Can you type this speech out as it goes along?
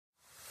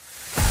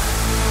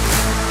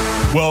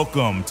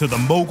Welcome to the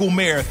Mogul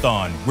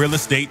Marathon Real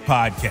Estate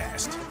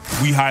Podcast.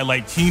 We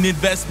highlight keen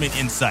investment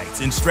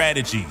insights and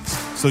strategies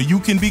so you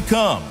can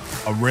become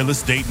a real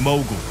estate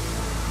mogul.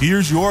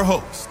 Here's your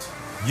host,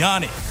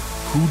 Onaje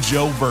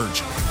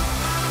Virgil.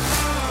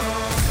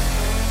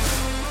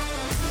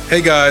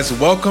 Hey guys,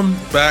 welcome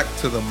back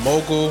to the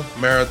Mogul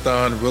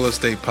Marathon Real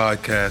Estate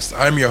Podcast.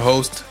 I'm your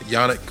host,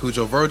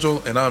 Onaje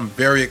Virgil, and I'm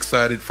very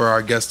excited for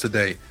our guest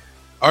today.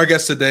 Our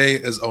guest today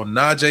is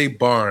Onaje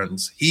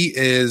Barnes. He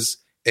is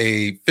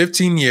a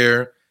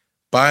 15-year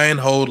buy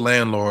and hold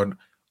landlord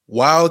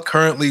while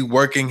currently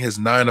working his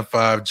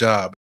 9-to-5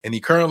 job. And he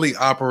currently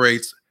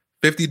operates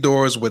 50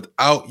 doors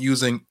without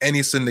using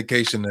any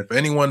syndication. If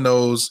anyone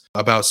knows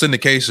about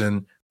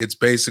syndication, it's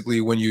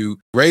basically when you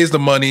raise the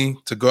money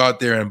to go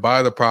out there and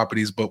buy the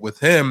properties. But with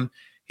him,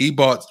 he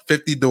bought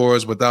 50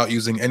 doors without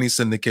using any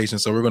syndication.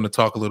 So we're going to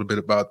talk a little bit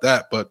about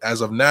that. But as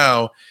of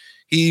now,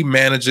 he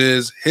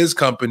manages his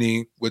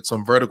company with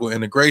some vertical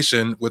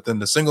integration within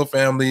the single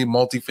family,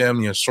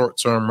 multifamily, and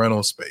short-term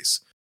rental space.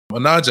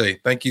 Onaje,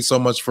 thank you so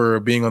much for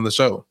being on the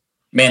show.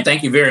 Man,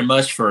 thank you very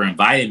much for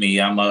inviting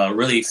me. I'm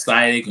really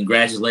excited.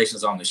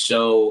 Congratulations on the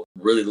show.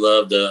 Really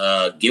love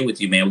to get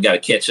with you, man. We got to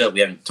catch up.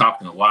 We haven't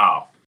talked in a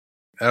while.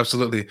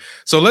 Absolutely.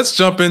 So let's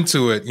jump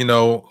into it. You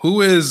know,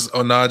 who is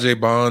Onaje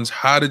Barnes?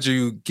 How did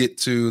you get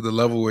to the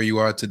level where you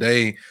are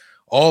today,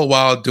 all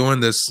while doing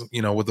this,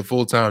 you know, with a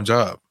full-time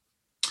job?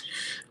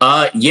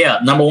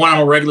 Number one,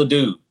 I'm a regular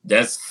dude.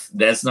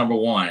 That's number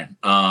one.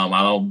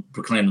 I don't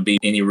proclaim to be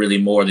any really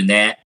more than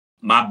that.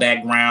 My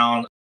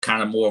background,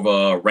 kind of more of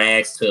a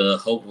rags to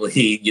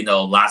hopefully,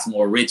 lots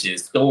more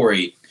riches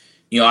story.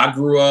 I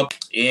grew up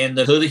in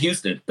the hood of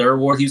Houston, Third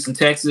Ward, Houston,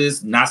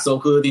 Texas. Not so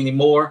hood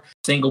anymore.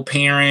 Single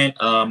parent,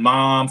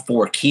 mom,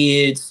 4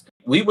 kids.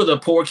 We were the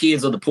poor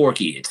kids of the poor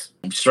kids,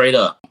 straight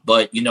up.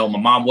 But, my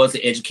mom was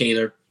an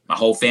educator. My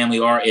whole family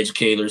are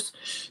educators.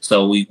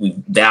 So we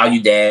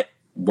valued that.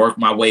 Worked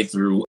my way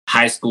through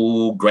high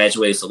school,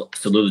 graduated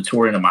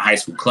salutatorian of my high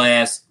school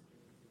class.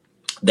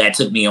 That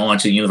took me on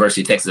to the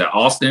University of Texas at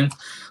Austin.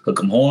 Hook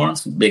 'em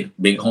Horns,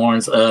 big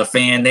Horns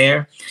fan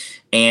there.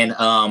 And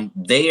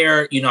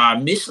there, I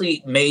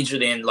initially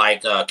majored in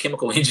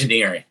chemical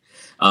engineering.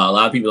 A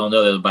lot of people don't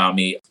know that about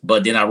me.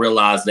 But then I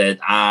realized that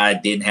I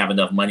didn't have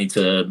enough money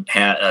to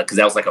have, because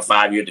that was like a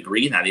 5-year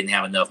degree and I didn't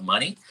have enough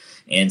money.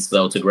 And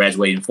so to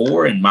graduate in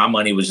 4, and my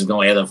money was just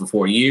going to add up for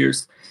 4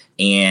 years.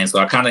 And so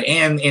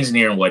and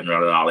engineering wasn't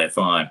really all that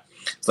fun.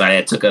 So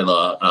I took an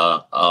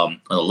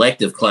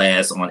elective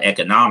class on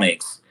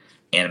economics.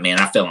 And man,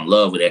 I fell in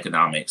love with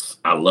economics.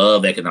 I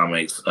love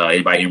economics.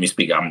 Anybody hear me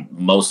speak? I'm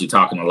mostly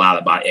talking a lot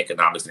about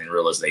economics and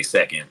real estate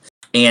second.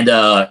 And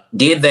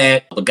did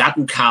that, but got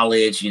through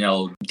college,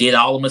 did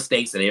all the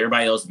mistakes that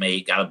everybody else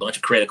made, got a bunch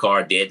of credit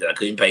card debt that I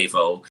couldn't pay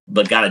for,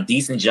 but got a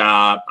decent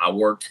job. I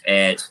worked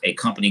at a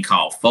company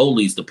called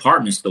Foley's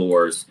Department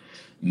Stores.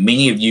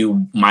 Many of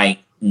you might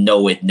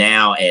know it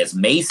now as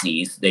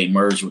Macy's. They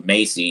merged with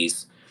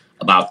Macy's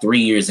about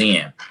 3 years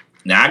in.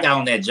 Now I got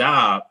on that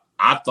job.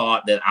 I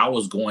thought that I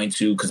was going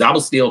to, because I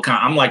was still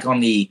I'm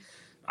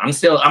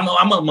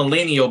a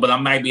millennial, but I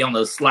might be on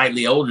the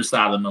slightly older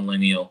side of the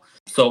millennial.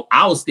 So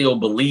I was still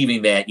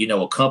believing that,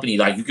 a company,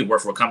 like you could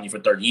work for a company for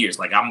 30 years.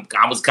 Like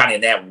I was kind of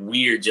in that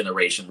weird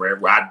generation where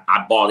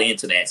I bought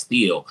into that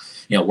still,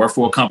 work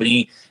for a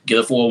company, get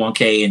a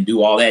 401k and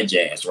do all that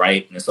jazz.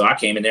 Right. And so I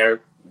came in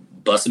there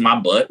busting my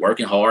butt,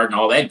 working hard and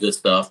all that good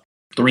stuff.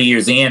 3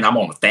 years in, I'm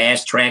on the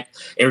fast track.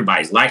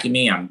 Everybody's liking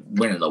me. I'm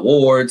winning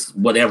awards,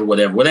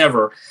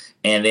 whatever.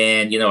 And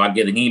then, I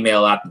get an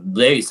email out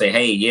they say,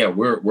 hey, yeah,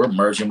 we're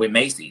merging with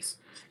Macy's.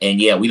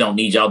 And yeah, we don't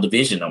need y'all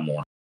division no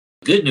more.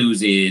 Good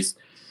news is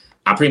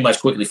I pretty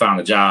much quickly found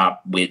a job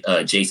with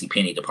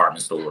JCPenney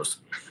department stores.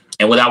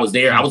 And when I was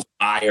there, I was a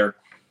buyer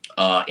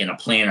and a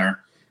planner.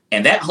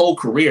 And that whole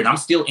career, and I'm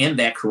still in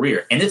that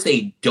career. And it's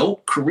a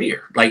dope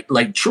career.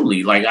 Like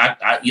truly,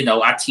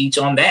 I teach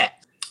on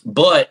that.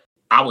 But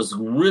I was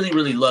really,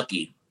 really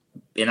lucky.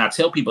 And I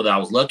tell people that I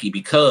was lucky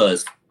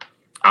because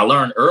I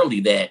learned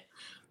early that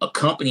a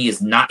company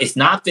it's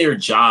not their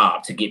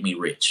job to get me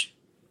rich.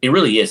 It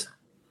really isn't,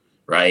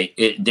 right?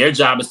 Their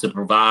job is to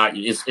provide,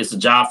 it's a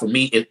job for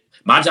me.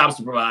 My job is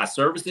to provide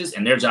services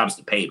and their job is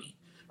to pay me,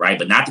 right?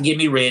 But not to get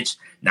me rich,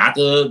 not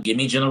to give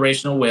me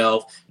generational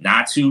wealth,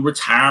 not to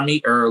retire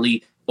me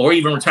early or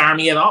even retire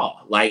me at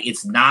all. Like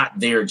it's not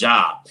their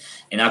job.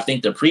 And I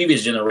think the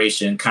previous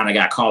generation kind of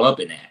got caught up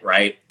in that,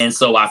 right? And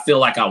so I feel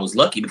like I was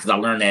lucky because I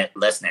learned that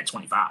lesson at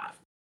 25.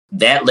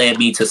 That led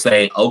me to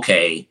say,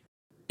 okay,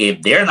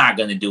 if they're not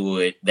going to do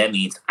it, that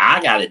means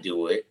I got to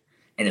do it.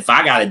 And if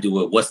I got to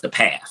do it, what's the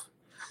path?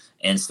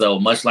 And so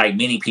much like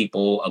many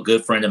people, a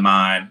good friend of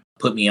mine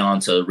put me on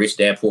to Rich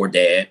Dad, Poor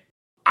Dad.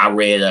 I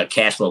read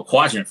Cash Flow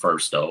Quadrant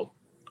first, though.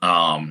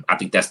 I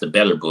think that's the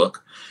better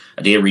book.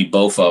 I did read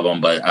both of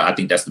them, but I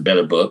think that's the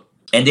better book.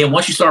 And then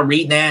once you start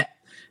reading that,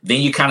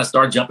 then you kind of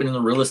start jumping into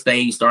real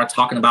estate. You start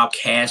talking about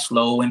cash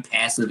flow and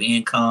passive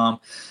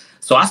income.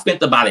 So I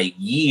spent about a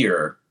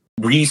year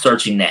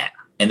researching that.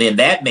 And then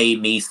that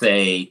made me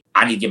say,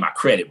 I need to get my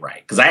credit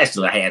right. Because I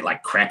had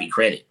like crappy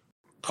credit.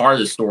 part of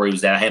the story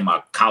was that I had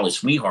my college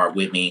sweetheart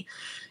with me,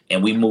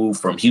 and we moved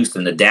from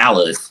Houston to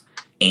Dallas,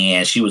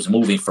 and she was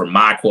moving for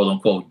my quote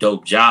unquote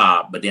dope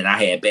job, but then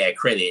I had bad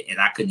credit and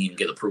I couldn't even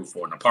get approved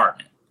for an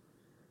apartment.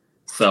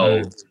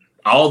 So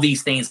all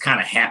these things kind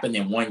of happened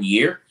in 1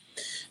 year.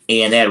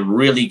 And that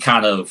really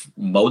kind of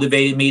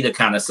motivated me to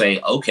kind of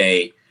say,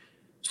 okay,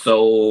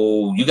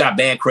 so you got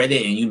bad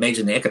credit and you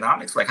majored in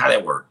economics? Like, how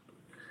that work?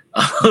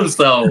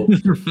 So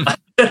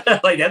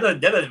like that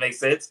doesn't make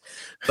sense.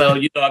 So,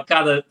 I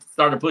kind of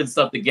started putting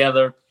stuff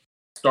together,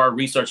 started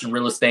researching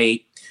real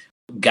estate,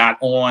 got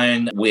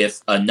on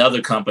with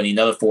another company,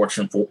 another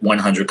Fortune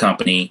 100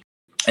 company.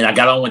 And I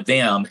got on with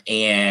them,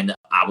 and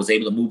I was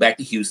able to move back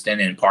to Houston.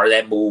 And part of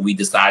that move, we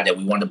decided that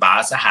we wanted to buy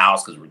us a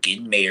house because we're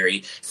getting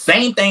married.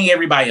 Same thing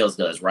everybody else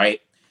does,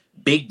 right?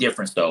 Big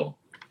difference, though.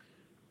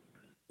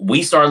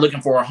 We started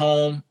looking for a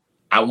home.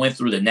 I went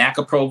through the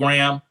NACA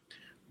program.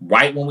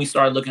 Right when we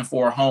started looking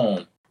for a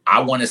home,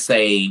 I want to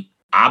say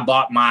I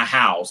bought my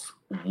house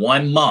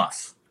 1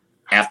 month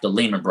after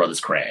Lehman Brothers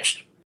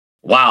crashed.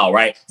 Wow,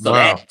 right? So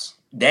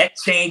that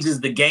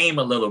changes the game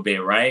a little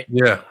bit, right?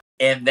 Yeah.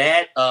 And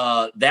that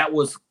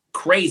was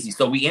crazy.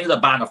 So we ended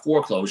up buying a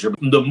foreclosure.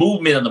 The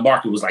movement in the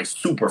market was like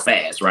super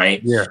fast,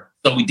 right? Yeah.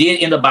 So we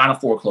did end up buying a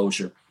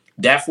foreclosure.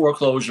 That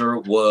foreclosure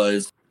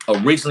was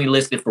originally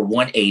listed for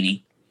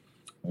 180.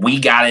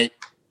 We got it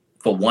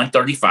for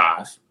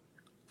 135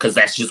 because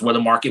that's just where the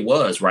market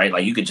was, right?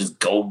 Like you could just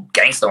go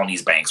gangster on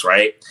these banks,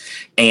 right?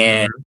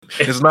 And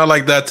it's not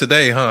like that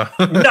today, huh?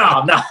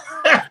 No.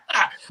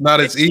 Not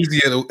as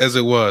easy as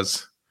it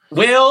was.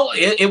 Well,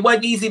 it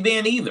wasn't easy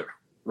then either.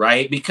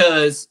 Right?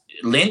 Because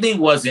lending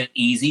wasn't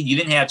easy. You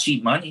didn't have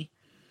cheap money.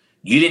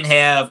 You didn't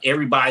have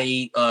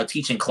everybody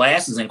teaching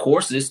classes and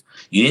courses.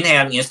 You didn't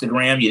have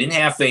Instagram. You didn't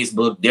have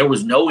Facebook. There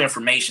was no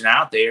information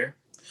out there,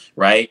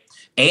 right?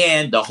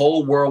 And the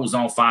whole world was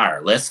on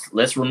fire.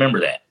 Let's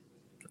remember that.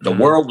 The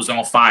world was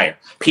on fire.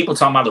 People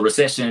talking about the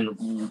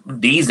recession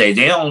these days,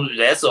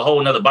 that's a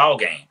whole nother ball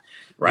game,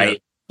 right?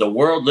 Yeah. The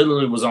world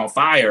literally was on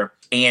fire,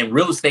 and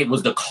real estate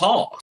was the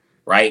cause.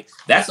 Right.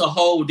 That's a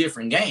whole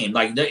different game.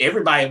 Like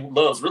everybody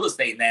loves real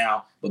estate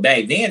now. But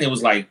back then it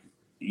was like,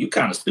 you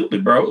kind of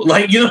stupid, bro.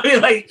 Like,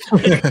 like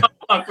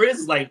my friends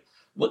is like,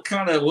 what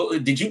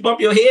did you bump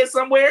your head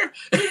somewhere?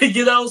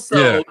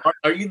 So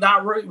are you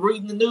not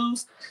reading the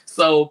news?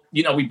 So,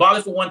 we bought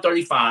it for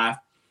 135.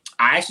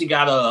 I actually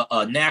got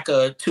a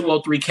NACA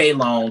 203K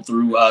loan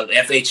through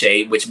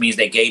FHA, which means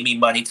they gave me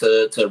money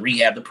to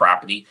rehab the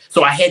property.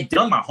 So I had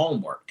done my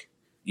homework.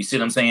 You see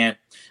what I'm saying?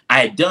 I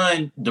had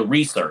done the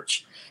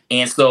research.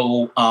 And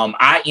so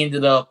I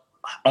ended up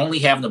only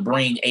having to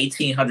bring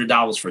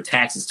 $1,800 for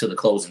taxes to the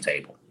closing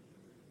table.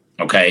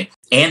 Okay.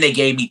 And they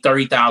gave me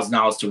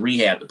 $30,000 to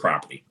rehab the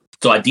property.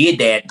 So I did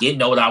that, didn't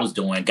know what I was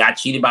doing, got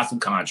cheated by some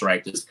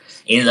contractors,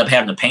 ended up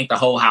having to paint the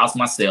whole house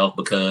myself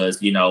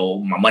because,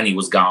 my money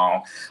was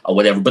gone or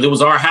whatever. But it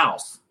was our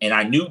house. And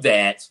I knew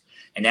that.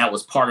 And that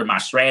was part of my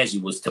strategy,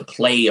 was to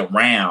play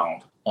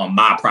around on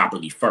my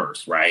property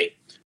first. Right.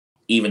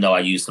 Even though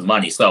I used some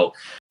money. So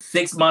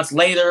 6 months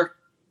later,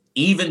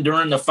 even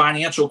during the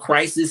financial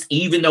crisis,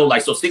 even though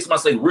 6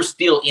 months later, we're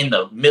still in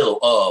the middle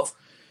of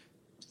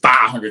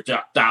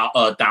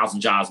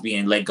 500,000 jobs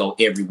being let go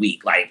every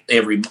week, like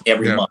every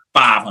month,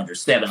 500,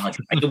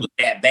 700. Like it was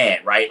that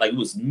bad, right? Like it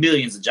was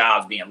millions of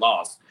jobs being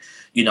lost,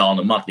 on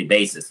a monthly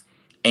basis.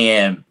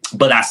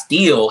 But I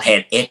still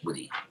had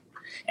equity,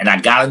 and I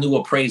got a new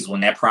appraisal,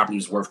 and that property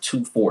was worth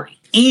 240,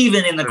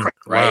 even in the crash,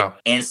 right? Wow.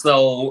 And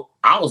so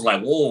I was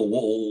like, whoa,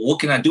 what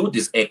can I do with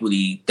this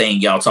equity thing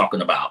y'all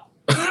talking about?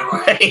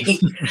 Right.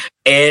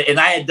 And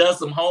I had done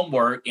some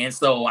homework. And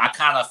so I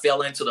kind of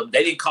fell into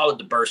they didn't call it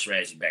the BRRRR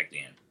strategy back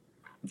then.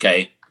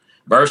 Okay.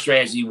 BRRRR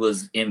strategy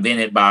was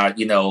invented by,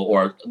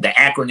 or the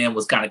acronym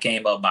was kind of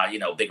came up by,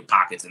 Bigger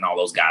Pockets and all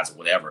those guys or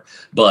whatever.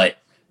 But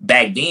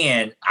back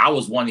then I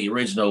was one of the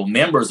original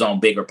members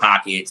on Bigger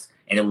Pockets,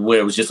 and it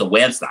was just a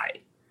website.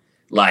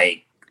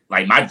 Like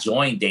my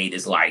join date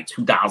is like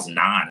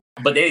 2009,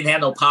 but they didn't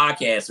have no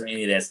podcasts or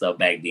any of that stuff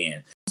back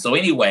then. So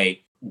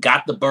anyway,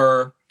 got the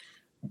BRRRR,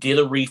 did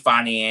a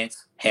refinance,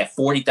 had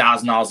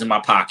 $40,000 in my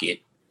pocket.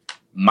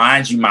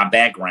 Mind you, my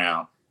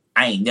background,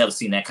 I ain't never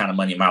seen that kind of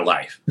money in my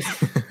life.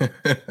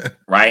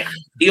 Right?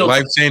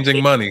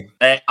 Life-changing money.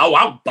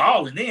 I'm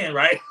balling in,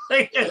 right?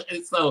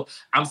 So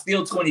I'm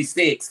still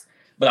 26,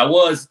 but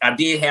I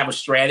did have a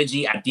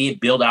strategy. I did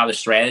build out a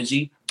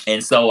strategy.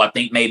 And so I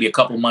think maybe a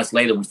couple of months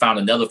later, we found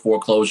another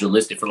foreclosure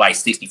listed for like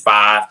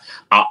 65.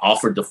 I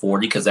offered the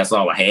 40 because that's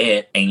all I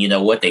had. And you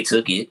know what? They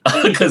took it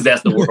because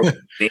that's the world.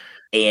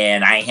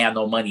 And I ain't have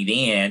no money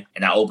then.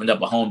 And I opened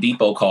up a Home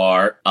Depot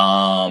card.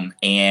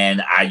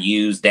 And I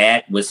used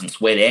that with some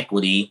sweat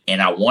equity. And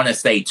I want to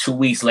say 2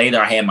 weeks later,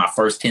 I had my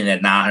first tenant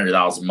at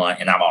 $900 a month,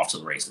 and I'm off to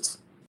the races.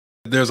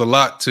 There's a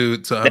lot to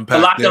unpack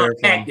a lot there. to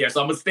unpack there,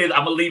 so I'm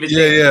gonna leave it Yeah,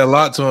 there. yeah, a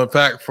lot to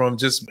unpack from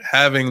just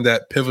having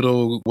that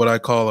pivotal, what I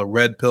call a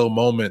red pill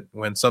moment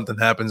when something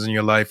happens in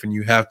your life and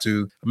you have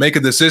to make a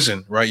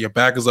decision, right? Your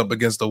back is up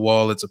against the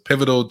wall. It's a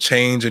pivotal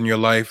change in your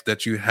life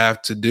that you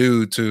have to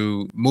do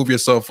to move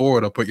yourself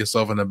forward or put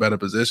yourself in a better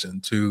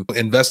position, to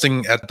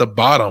investing at the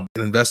bottom,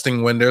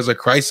 investing when there's a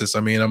crisis. I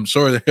mean, I'm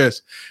sure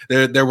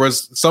there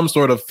was some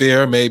sort of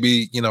fear,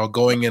 maybe,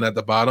 going in at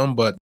the bottom,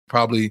 but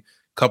probably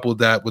coupled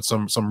that with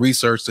some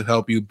research to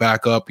help you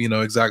back up,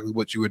 exactly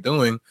what you were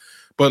doing.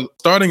 But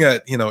starting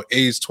at,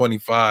 age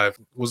 25,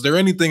 was there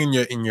anything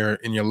in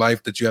your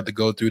life that you had to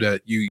go through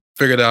that you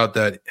figured out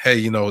that,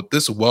 hey,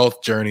 this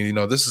wealth journey,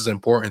 this is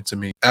important to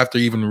me after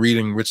even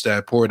reading Rich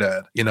Dad Poor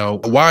Dad?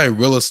 Why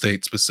real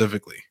estate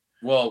specifically?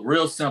 Well,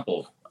 real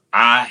simple.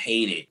 I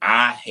hate it.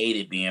 I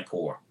hated being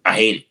poor. I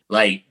hate it.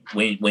 Like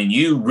when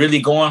you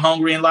really going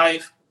hungry in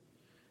life,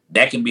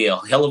 that can be a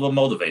hell of a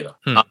motivator.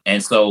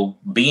 And so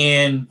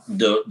being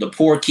the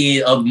poor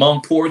kid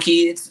among poor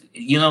kids,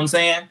 you know what I'm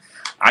saying?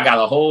 I got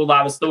a whole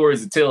lot of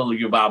stories to tell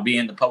you about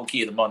being the poor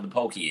kid among the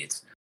poor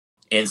kids.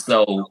 And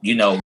so,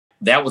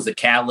 that was a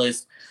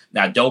catalyst.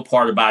 Now, dope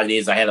part about it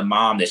is I had a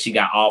mom that she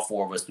got all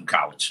four of us through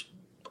college.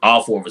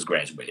 All four of us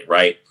graduated,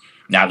 right?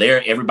 Now,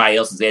 everybody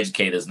else is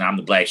educators, and I'm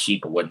the black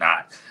sheep or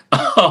whatnot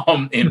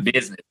in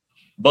business.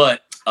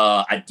 But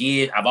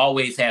I've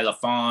always had a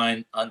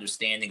fond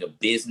understanding of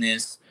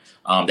business.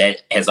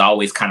 That has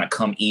always kind of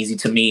come easy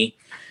to me.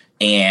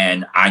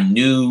 And I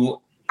knew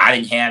I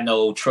didn't have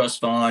no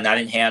trust fund. I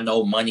didn't have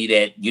no money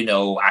that,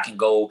 I can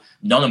go.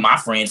 None of my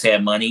friends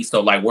had money. So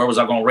like, where was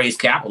I going to raise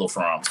capital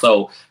from?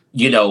 So,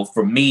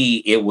 for me,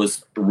 it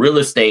was real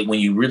estate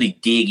when you really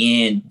dig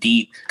in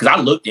deep, because I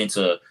looked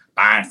into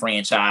buying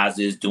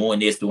franchises, doing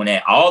this, doing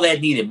that. All that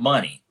needed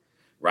money,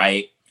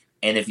 right?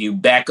 And if you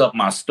back up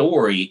my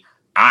story,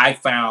 I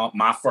found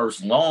my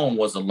first loan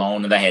was a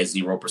loan that I had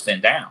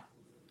 0% down.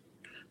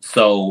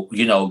 So,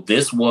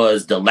 this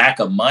was the lack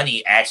of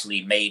money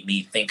actually made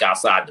me think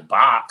outside the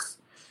box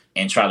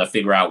and try to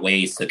figure out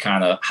ways to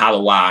kind of, how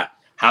do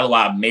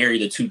I marry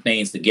the two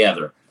things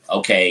together?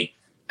 Okay,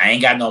 I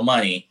ain't got no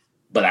money,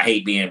 but I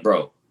hate being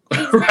broke,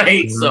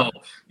 right? Mm-hmm. So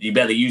you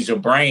better use your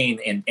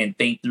brain and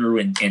think through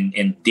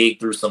and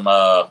dig through some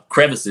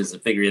crevices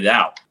and figure it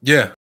out.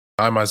 Yeah.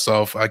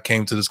 I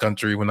came to this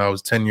country when I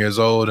was 10 years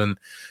old, and,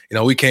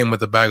 we came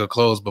with a bag of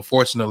clothes, but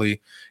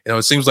fortunately,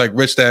 it seems like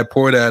Rich Dad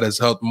Poor Dad has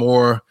helped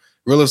more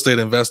real estate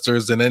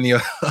investors than any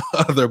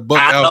other book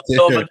out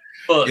there.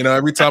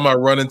 Every time I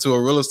run into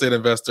a real estate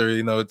investor,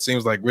 it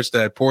seems like Rich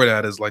Dad Poor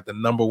Dad is like the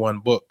number one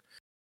book.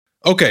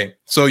 Okay.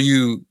 So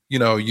you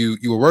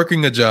were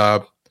working a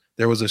job.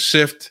 There was a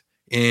shift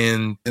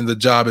in the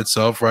job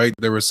itself, right?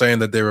 They were saying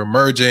that they were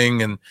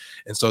merging, and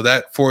so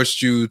that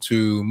forced you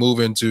to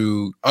move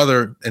into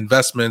other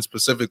investments,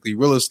 specifically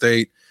real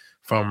estate,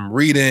 from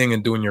reading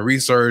and doing your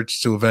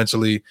research to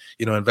eventually,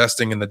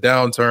 investing in the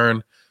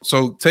downturn.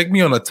 So take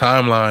me on a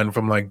timeline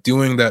from like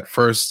doing that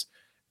first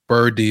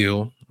bird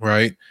deal,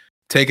 right?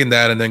 Taking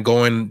that and then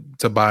going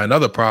to buy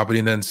another property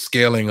and then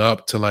scaling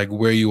up to like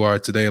where you are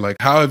today. Like,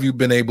 how have you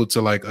been able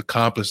to like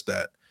accomplish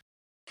that?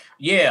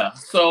 Yeah.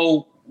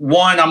 So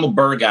one, I'm a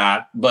bird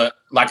guy, but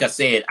like I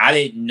said, I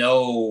didn't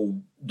know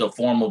the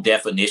formal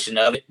definition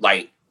of it.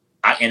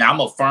 And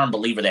I'm a firm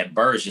believer that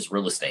bird is just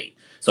real estate.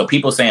 So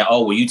people saying,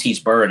 oh, well, you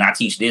teach bird and I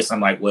teach this.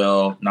 I'm like,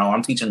 well, no,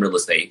 I'm teaching real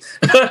estate.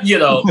 I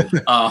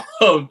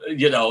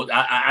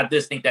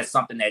just think that's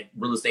something that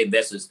real estate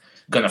investors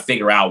going to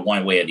figure out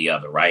one way or the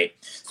other. Right.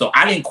 So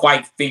I didn't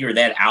quite figure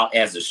that out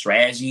as a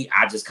strategy.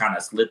 I just kind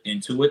of slipped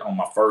into it on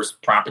my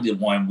first property. The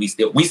one we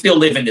still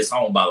live in this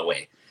home, by the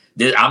way.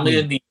 I'm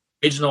in the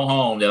original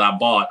home that I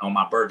bought on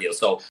my bird deal.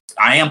 So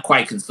I am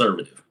quite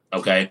conservative.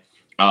 Okay.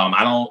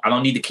 I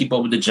don't need to keep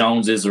up with the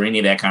Joneses or any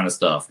of that kind of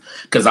stuff,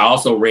 because I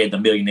also read The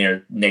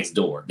Millionaire Next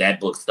Door. That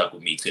book stuck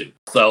with me too.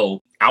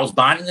 So I was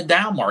buying in the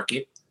down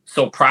market.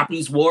 So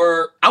properties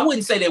were, I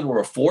wouldn't say they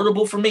were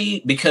affordable for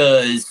me,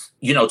 because,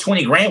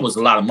 20 grand was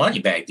a lot of money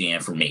back then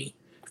for me.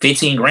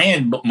 15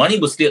 grand money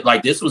was still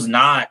like, this was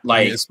not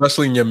like,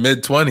 especially in your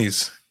mid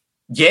 20s.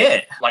 Yeah.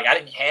 Like I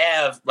didn't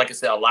have, like I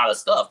said, a lot of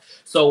stuff.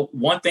 So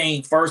one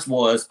thing first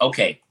was,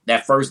 okay,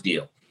 that first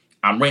deal,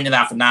 I'm renting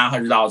out for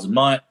 $900 a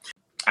month.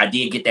 I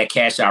did get that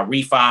cash out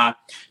refi.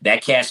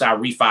 That cash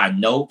out refi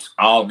note,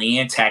 all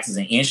in taxes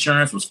and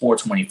insurance, was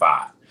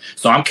 $425.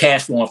 So I'm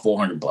cash flowing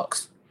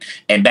 $400.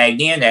 And back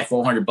then, that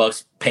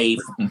 $400 paid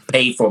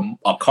for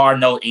a car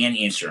note and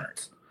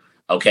insurance.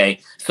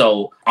 Okay,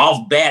 so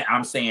off bat,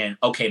 I'm saying,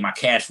 okay, my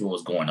cash flow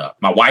is going up.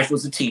 My wife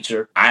was a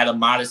teacher. I had a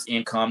modest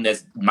income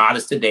that's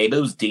modest today, but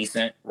it was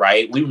decent,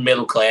 right? We were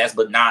middle class,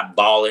 but not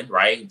balling,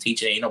 right?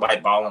 Teaching, ain't nobody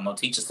balling, no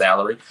teacher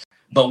salary.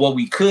 But what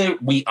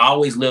we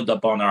always lived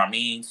up on our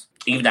means.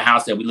 Even the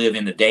house that we live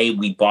in today,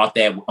 we bought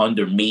that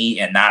under me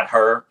and not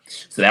her.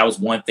 So that was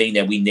one thing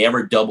that we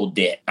never double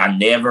debt. I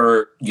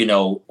never,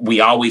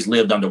 we always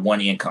lived under one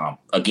income.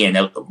 Again,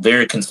 that was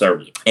very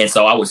conservative. And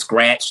so I was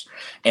scratched.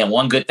 And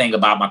one good thing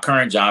about my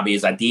current job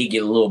is I did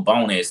get a little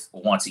bonus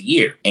once a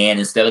year. And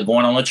instead of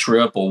going on a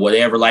trip or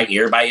whatever like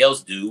everybody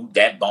else do,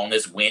 that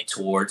bonus went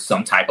towards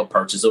some type of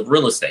purchase of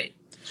real estate.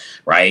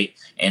 Right.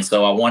 And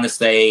so I want to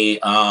say,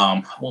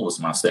 what was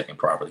my second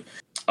property?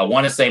 I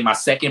want to say my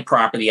second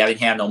property, I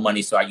didn't have no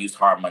money, so I used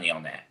hard money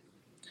on that.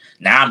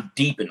 Now I'm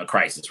deep in the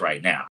crisis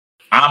right now.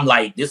 I'm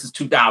like, this is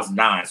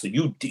 2009, so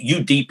you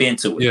deep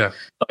into it. Yeah.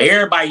 So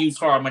everybody use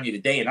hard money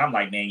today, and I'm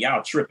like, man,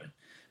 y'all tripping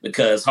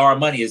because hard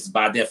money is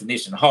by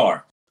definition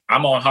hard.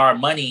 I'm on hard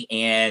money,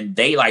 and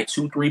they like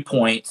 2-3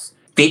 points,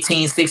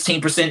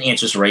 15-16%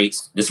 interest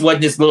rates. This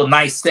wasn't this little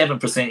nice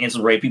 7% interest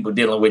rate people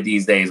dealing with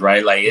these days,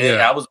 right? Like,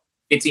 I was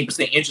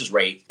 15% interest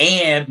rate.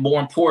 And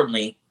more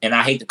importantly, and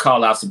I hate to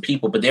call out some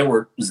people, but there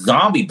were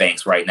zombie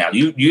banks right now.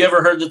 You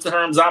ever heard the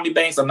term zombie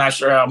banks? I'm not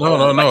sure how.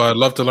 No. I'd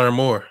love to learn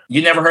more.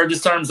 You never heard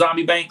this term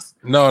zombie banks?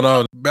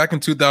 No. Back in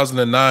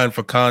 2009,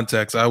 for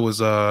context, I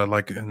was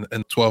like in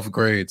 12th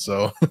grade.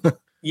 So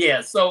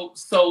yeah. So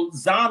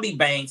zombie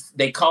banks,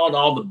 they called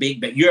all the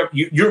big banks.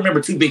 You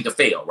remember too big to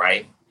fail,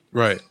 right?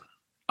 Right.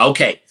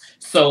 Okay.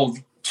 So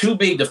too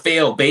big to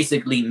fail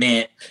basically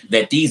meant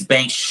that these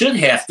banks should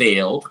have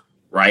failed,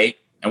 right?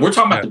 And we're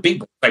talking about the big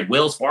banks like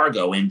Wells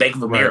Fargo and Bank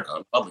of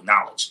America, public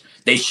knowledge.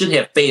 They should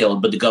have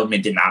failed, but the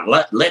government did not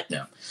let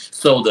them.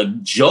 So the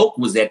joke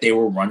was that they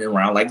were running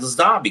around like a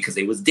zombie because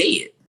they was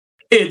dead.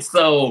 And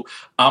so,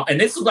 and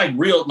this is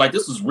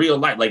this was real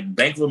life, like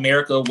Bank of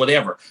America,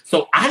 whatever.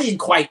 So I didn't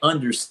quite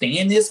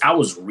understand this. I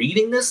was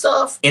reading this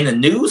stuff in the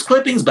news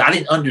clippings, but I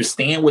didn't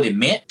understand what it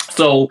meant.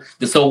 So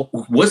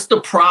what's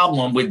the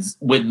problem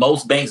with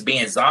most banks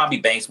being zombie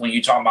banks when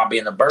you're talking about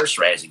being a burst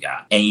strategy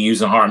guy and you're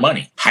using hard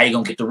money? How you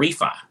gonna get the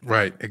refi?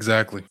 Right,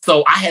 exactly.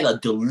 So I had a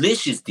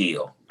delicious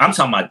deal. I'm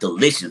talking about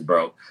delicious,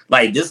 bro.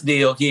 Like this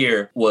deal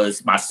here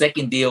was my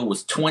second deal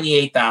was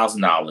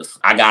 $28,000.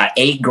 I got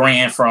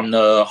 $8,000 from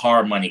the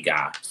hard money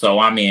guy. So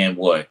I'm in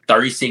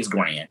 36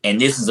 grand.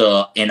 And this is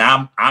and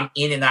I'm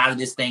in and out of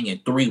this thing in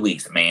 3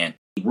 weeks, man.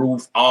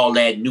 Roof, all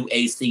that, new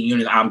AC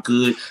unit. I'm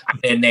good. I'm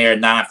in there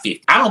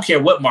 $950. I don't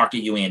care what market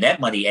you in. That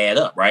money add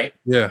up, right?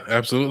 Yeah,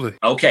 absolutely.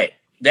 Okay.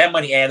 That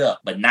money add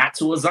up, but not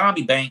to a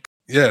zombie bank.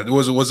 Yeah,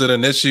 was it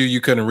an issue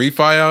you couldn't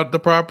refi out the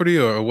property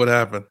or what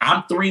happened?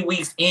 I'm 3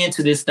 weeks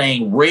into this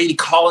thing, ready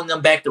calling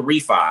them back to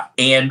refi.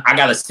 And I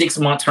got a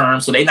 6-month term.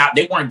 So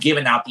they weren't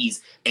giving out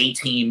these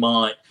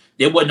 18-month.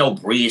 There wasn't no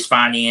bridge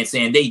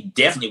financing. They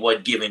definitely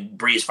wasn't giving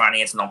bridge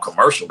financing on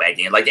commercial back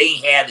then. Like they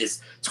ain't had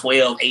this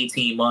 12,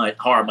 18-month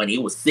hard money.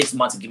 It was 6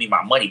 months to give me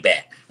my money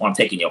back when I'm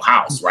taking your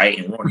house, right?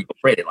 And ruining your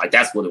credit. Like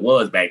that's what it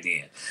was back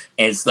then.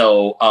 And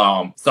so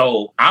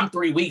I'm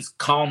 3 weeks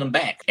calling them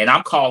back. And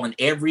I'm calling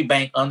every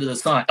bank under the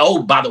sun.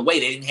 Oh, by the way,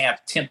 they didn't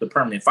have temp to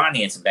permanent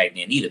financing back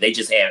then either. They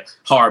just had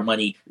hard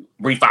money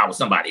refi with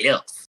somebody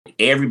else.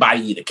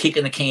 Everybody either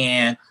kicking the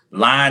can,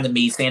 lying to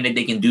me, saying that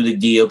they can do the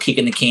deal,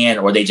 kicking the can,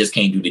 or they just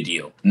can't do the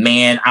deal.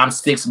 Man, I'm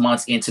 6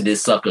 months into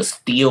this sucker,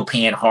 still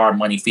paying hard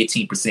money,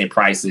 15%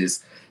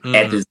 prices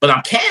at this, but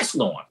I'm cash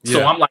flowing. Yeah.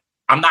 So I'm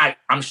like,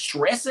 I'm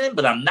stressing,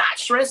 but I'm not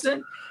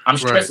stressing. I'm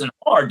stressing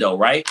hard though,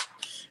 right?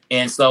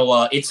 And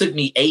so it took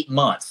me 8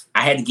 months.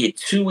 I had to get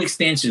 2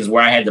 extensions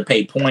where I had to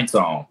pay points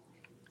on.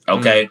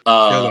 Okay.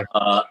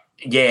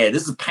 Yeah,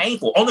 this is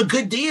painful. On a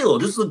good deal.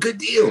 This is a good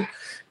deal.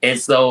 And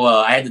so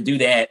I had to do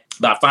that.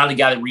 But I finally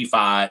got it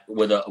refied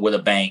with a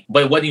bank.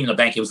 But it wasn't even a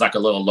bank. It was like a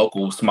little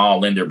local small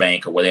lender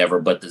bank or whatever.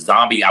 But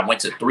I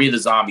went to 3 of the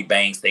zombie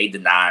banks. They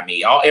denied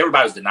me.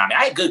 Everybody was denying me.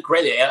 I had good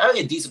credit. I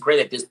had decent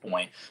credit at this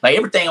point. Like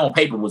everything on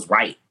paper was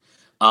right.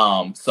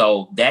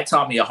 So that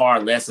taught me a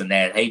hard lesson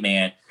that, hey,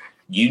 man,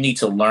 you need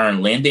to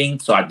learn lending.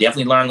 So I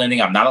definitely learned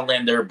lending. I'm not a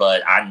lender,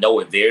 but I know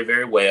it very,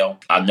 very well.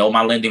 I know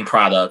my lending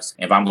products.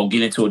 If I'm going to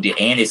get into it,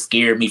 and it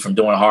scared me from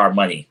doing hard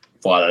money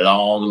for a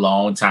long,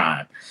 long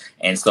time.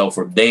 And so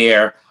from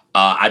there,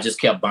 I just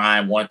kept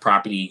buying one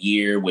property a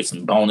year with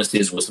some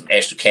bonuses, with some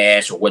extra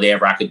cash or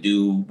whatever I could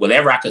do,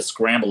 whatever I could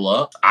scramble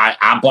up.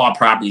 I bought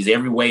properties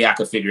every way I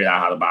could figure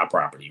out how to buy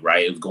property,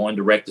 right? It was going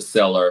direct to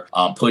seller,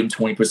 putting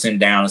 20%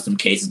 down in some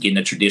cases, getting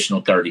a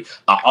traditional 30.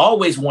 I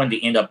always wanted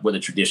to end up with a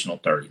traditional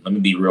 30. Let me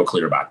be real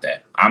clear about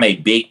that. I'm a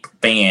big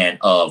fan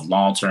of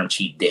long-term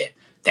cheap debt.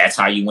 That's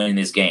how you win in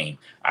this game.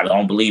 I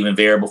don't believe in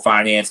variable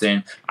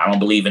financing. I don't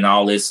believe in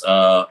all this.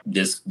 I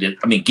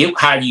mean, get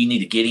how you need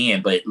to get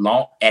in, but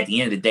at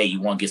the end of the day, you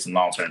want to get some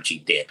long-term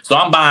cheap debt. So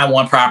I'm buying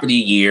one property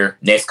a year,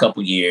 next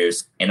couple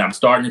years, and I'm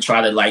starting to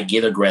try to like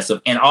get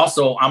aggressive. And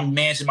also, I'm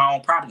managing my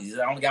own properties.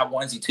 I only got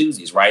onesie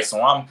twosies, right?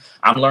 So I'm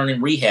learning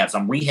rehabs.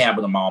 I'm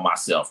rehabbing them all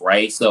myself,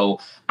 right?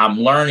 So I'm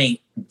learning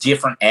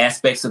different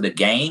aspects of the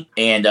game.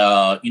 And,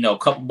 a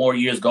couple more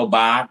years go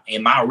by,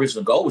 and my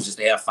original goal was just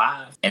to have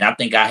 5. And I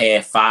think I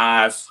had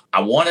 5.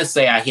 I want to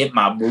say I hit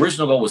my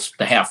original goal was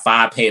to have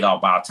 5 paid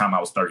off by the time I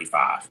was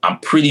 35. I'm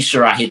pretty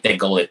sure I hit that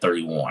goal at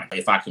 31,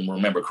 if I can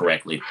remember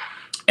correctly.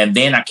 And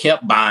then I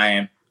kept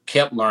buying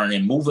kept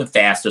learning, moving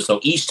faster. So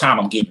each time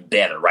I'm getting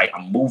better, right?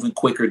 I'm moving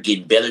quicker,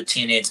 getting better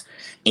tenants,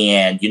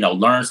 and,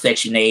 learn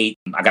Section 8.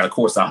 I got a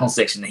course on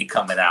Section 8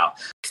 coming out.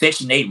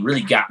 Section 8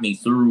 really got me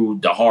through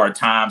the hard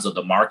times of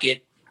the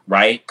market,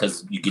 right?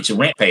 Because you get your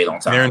rent paid on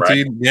time,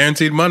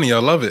 Guaranteed money. I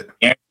love it.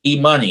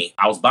 Guaranteed money.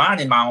 I was buying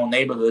in my own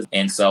neighborhood.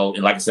 And so,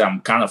 like I said,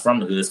 I'm kind of from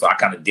the hood, so I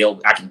can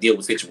deal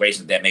with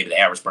situations that maybe the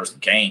average person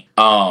can't.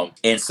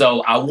 And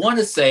so I want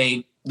to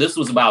say, this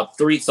was about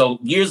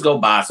years go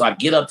by. So I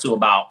get up to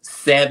about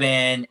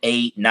 7,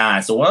 8,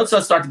 9. So once I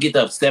start to get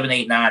up 7,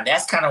 8, 9,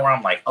 that's kind of where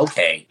I'm like,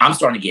 okay, I'm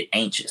starting to get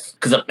anxious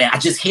because I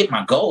just hit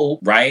my goal,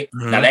 right?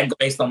 Mm-hmm. Now that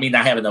based on me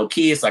not having no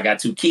kids. So I got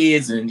 2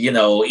 kids, and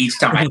each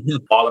time I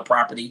bought a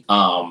property,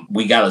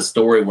 we got a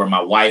story where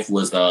my wife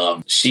was,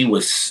 she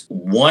was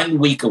 1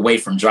 week away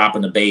from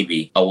dropping the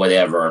baby or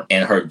whatever,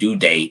 and her due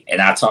date, and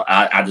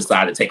I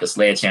decided to take a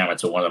sledgehammer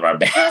to one of our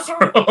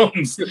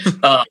bathrooms to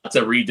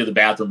redo the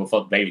bathroom before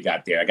the baby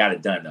got there. I got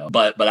it done though.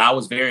 But I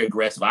was very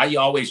aggressive. I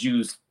always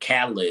use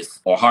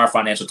catalysts or hard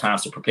financial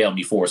times to propel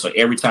me forward. So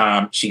every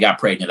time she got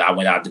pregnant, I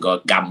went out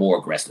to got more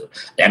aggressive.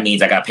 That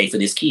means I got to pay for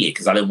this kid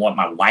because I didn't want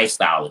my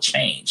lifestyle to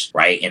change,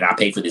 right? And I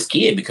pay for this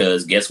kid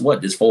because guess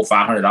what? This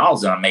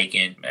 $400-$500 that I'm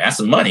making, that's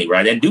some money,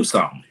 right? That do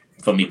something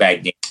for me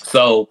back then.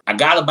 So I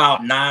got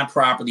about 9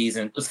 properties,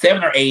 and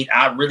 7 or 8,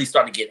 I really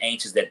started to get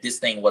anxious that this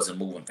thing wasn't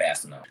moving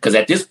fast enough. Because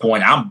at this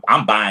point,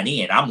 I'm buying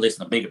in. I'm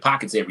listening to Bigger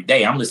Pockets every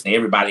day. I'm listening to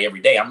everybody every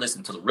day. I'm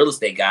listening to the real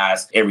estate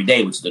guys every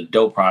day, which is a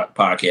dope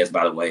podcast,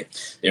 by the way.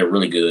 They're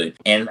really good.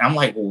 And I'm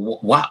like,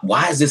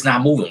 why is this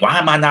not moving? Why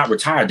am I not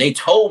retired? They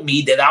told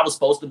me that I was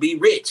supposed to be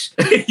rich,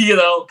 and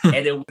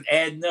it was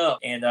adding up.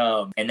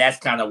 And that's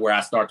kind of where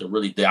I start to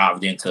really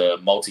dive into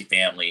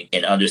multifamily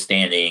and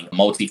understanding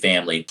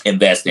multifamily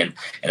investing.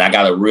 And I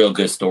got a real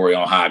good story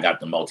on how I got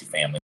the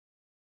multifamily.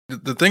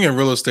 The thing in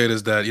real estate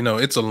is that,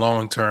 it's a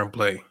long-term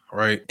play,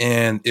 right?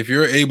 And if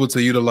you're able to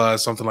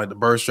utilize something like the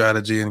BRRRR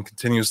strategy and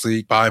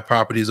continuously buy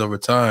properties over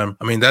time,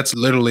 that's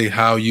literally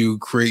how you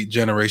create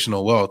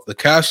generational wealth. The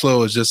cash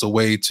flow is just a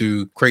way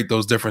to create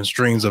those different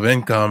streams of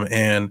income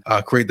and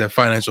create that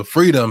financial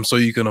freedom so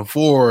you can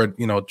afford,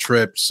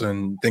 trips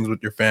and things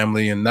with your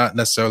family and not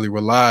necessarily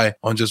rely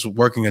on just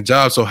working a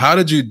job. So how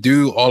did you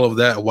do all of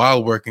that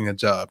while working a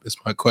job is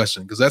my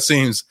question, because that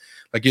seems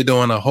like you're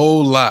doing a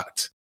whole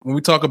lot. When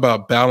we talk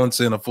about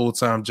balancing a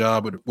full-time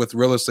job with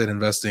real estate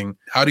investing,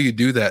 how do you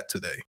do that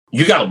today?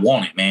 You got to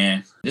want it,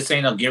 man. This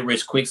ain't no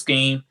get-rich-quick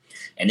scheme.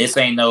 And this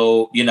ain't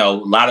no, a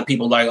lot of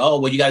people like,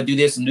 oh, well, you got to do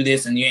this and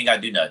you ain't got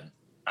to do nothing.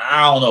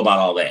 I don't know about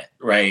all that,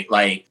 right?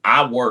 Like,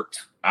 I worked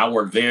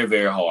very,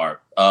 very hard.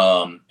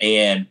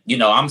 And,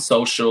 I'm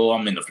social,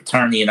 I'm in the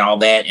fraternity and all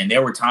that. And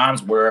there were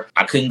times where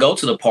I couldn't go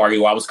to the party,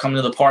 or I was coming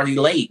to the party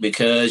late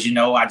because,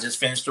 I just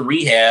finished the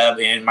rehab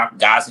and my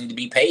guys need to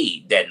be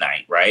paid that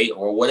night, right?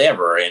 Or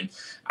whatever. And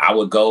I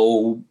would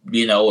go,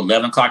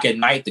 11 o'clock at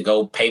night to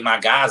go pay my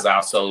guys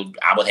out so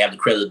I would have the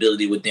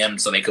credibility with them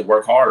so they could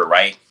work harder,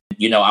 right?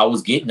 I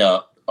was getting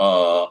up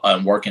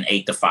and working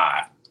 8 to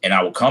 5. And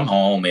I would come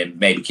home and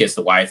maybe kiss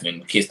the wife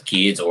and kiss the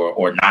kids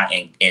or not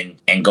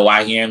and go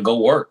out here and go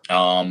work,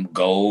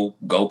 go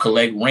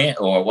collect rent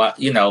or what,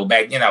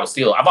 back then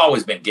I've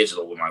always been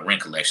digital with my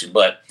rent collection,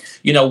 but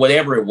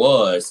whatever it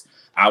was,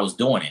 I was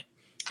doing it.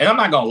 And I'm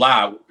not going to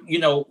lie,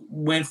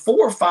 when 4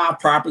 or 5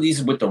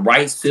 properties with the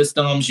right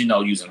systems,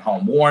 using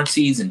home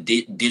warranties and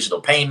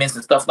digital payments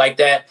and stuff like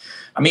that,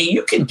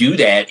 you can do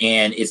that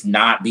and it's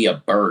not be a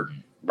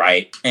burden,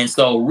 right? And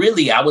so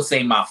really, I would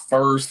say my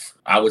first,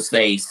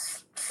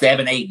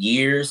 7, 8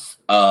 years,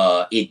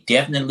 it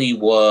definitely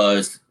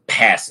was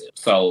passive.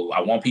 So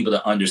I want people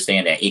to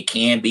understand that it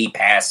can be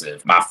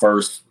passive. My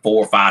first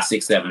 4, 5,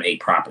 6, 7, 8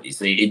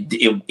 properties,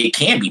 it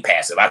can be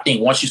passive. I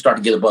think once you start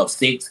to get above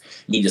 6,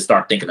 you need to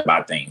start thinking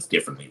about things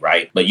differently,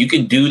 right? But you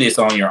can do this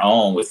on your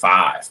own with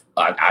 5.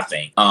 I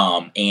think.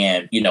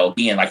 And,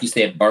 being, like you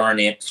said,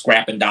 burning,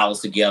 scrapping dollars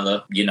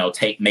together,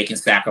 making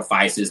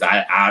sacrifices.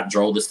 I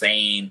drove the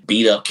same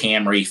beat up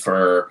Camry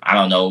for,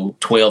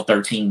 12,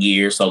 13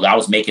 years. So I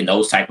was making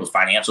those type of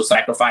financial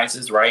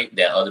sacrifices, right?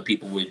 That other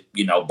people would,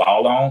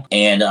 ball on.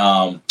 And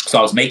so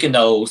I was making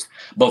those.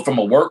 But from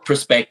a work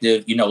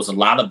perspective, it was a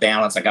lot of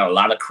balance. I got a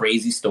lot of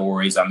crazy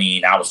stories. I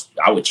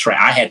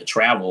had to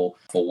travel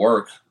for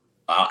work.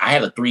 I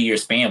had a 3-year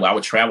span where I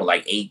would travel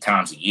like 8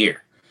 times a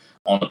year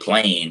on the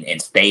plane and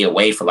stay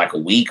away for like a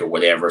week or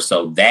whatever.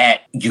 So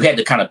that you had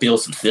to kind of build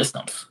some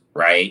systems,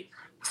 right?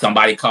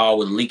 Somebody called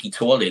with a leaky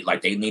toilet,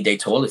 like they need their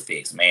toilet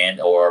fixed,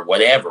 man, or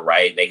whatever,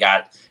 right? They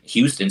got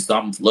Houston,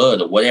 something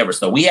flood or whatever.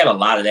 So we had a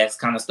lot of that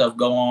kind of stuff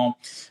go on,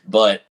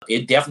 but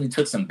it definitely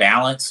took some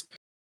balance.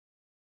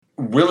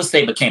 Real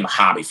estate became a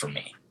hobby for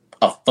me,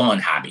 a fun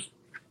hobby.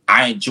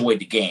 I enjoyed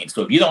the game.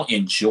 So if you don't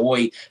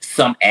enjoy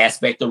some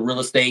aspect of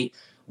real estate,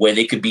 whether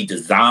it could be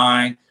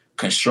design,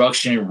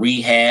 construction,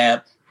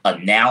 rehab,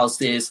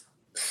 analysis,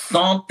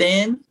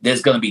 something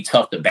that's going to be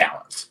tough to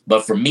balance.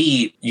 But for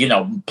me,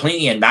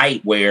 plenty of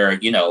night where,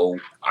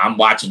 I'm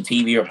watching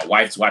TV or my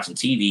wife's watching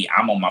TV,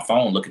 I'm on my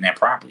phone looking at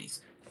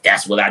properties.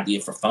 That's what I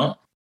did for fun.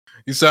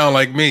 You sound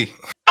like me.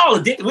 all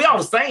addicted. We all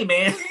the same,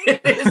 man.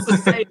 It's the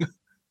same,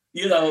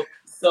 you know.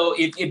 So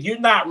if you're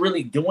not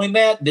really doing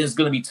that, then it's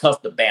going to be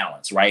tough to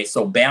balance, right?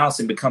 So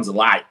balancing becomes a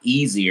lot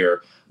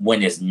easier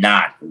when it's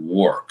not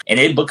work, and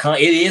it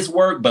is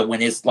work. But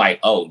when it's like,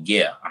 oh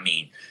yeah, I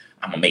mean,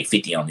 I'm gonna make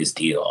 50 on this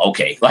deal,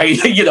 okay?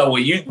 Like, you know,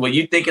 when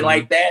you thinking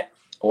like that,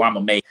 or I'm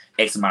gonna make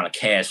X amount of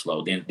cash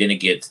flow, then it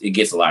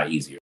gets a lot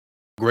easier.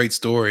 Great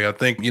story. I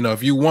think,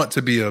 if you want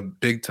to be a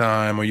big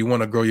time or you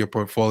want to grow your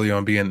portfolio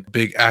and be a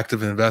big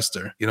active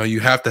investor,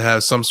 you have to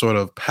have some sort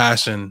of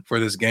passion for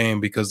this game,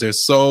 because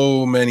there's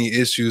so many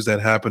issues that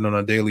happen on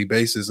a daily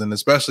basis. And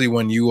especially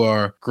when you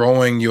are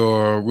growing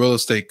your real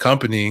estate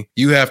company,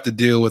 you have to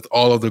deal with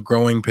all of the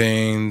growing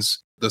pains.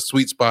 The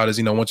sweet spot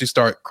is, once you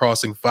start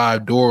crossing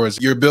 5 doors,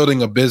 you're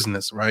building a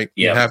business, right?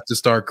 Yeah. You have to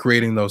start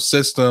creating those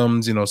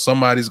systems.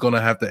 Somebody's going to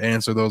have to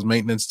answer those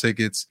maintenance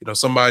tickets.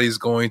 Somebody's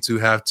going to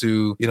have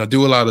to,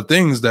 do a lot of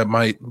things that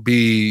might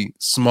be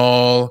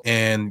small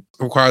and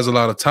requires a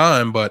lot of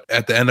time. But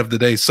at the end of the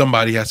day,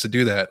 somebody has to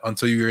do that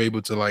until you're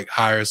able to like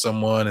hire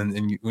someone. And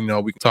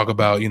we can talk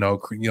about,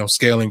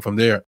 scaling from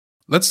there.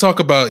 Let's talk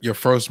about your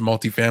first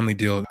multifamily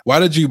deal. Why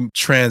did you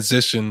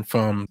transition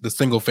from the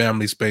single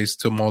family space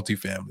to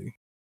multifamily?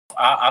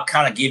 I'll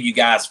kind of give you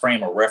guys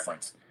frame of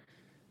reference.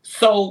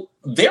 So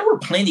there were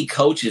plenty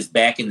coaches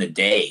back in the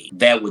day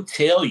that would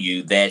tell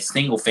you that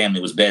single family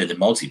was better than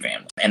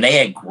multifamily. And they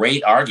had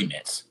great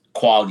arguments,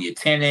 quality of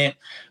tenant,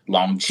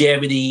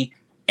 longevity.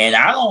 And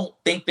I don't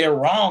think they're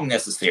wrong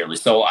necessarily.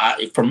 So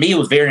for me, it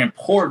was very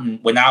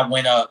important when I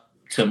went up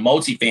to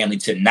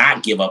multifamily to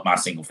not give up my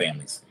single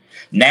families.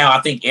 Now,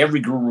 I think every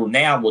guru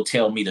now will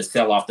tell me to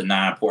sell off the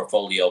 9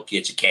 portfolio,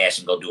 get your cash,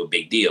 and go do a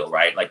big deal,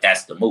 right? Like,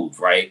 that's the move,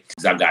 right?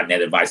 Because I've gotten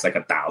that advice like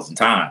 1,000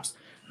 times.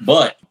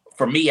 But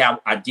for me,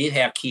 I did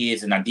have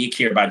kids, and I did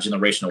care about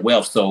generational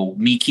wealth. So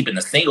me keeping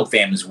the single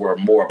families were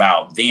more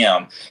about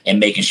them and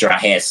making sure I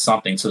had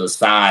something to the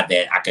side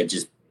that I could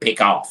just pick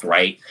off,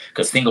 right?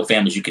 Because single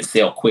families, you can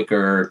sell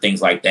quicker,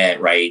 things like that,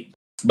 right?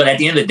 But at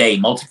the end of the day,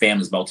 multifamily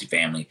is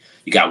multifamily.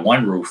 You got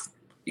one roof.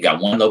 You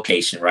got one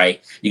location,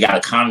 right? You got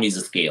economies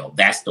of scale.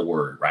 That's the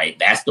word, right?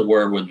 That's the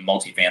word with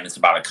multifamily. It's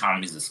about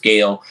economies of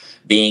scale,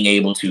 being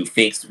able to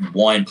fix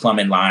one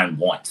plumbing line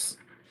once,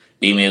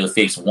 being able to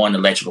fix one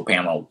electrical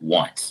panel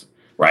once,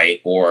 right?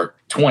 Or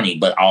 20,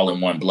 but all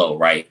in one blow,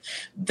 right?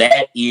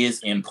 That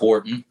is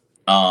important.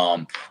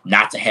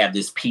 Not to have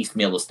this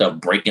piecemeal of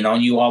stuff breaking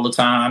on you all the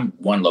time.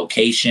 One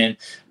location.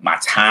 My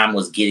time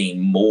was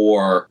getting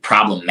more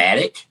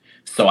problematic.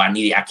 So I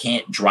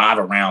can't drive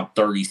around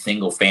 30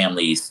 single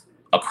families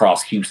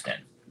across Houston,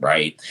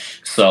 right?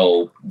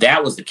 So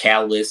that was the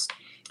catalyst.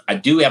 I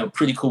do have a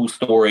pretty cool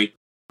story.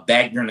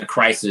 Back during the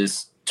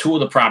crisis, 2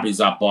 of the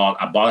properties I bought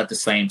at the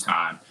same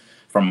time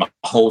from a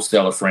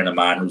wholesaler friend of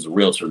mine who's a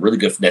realtor, really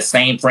good. That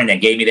same friend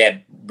that gave me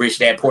that Rich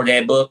Dad Poor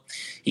Dad book,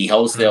 he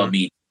wholesaled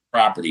me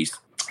properties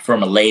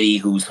from a lady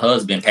whose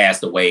husband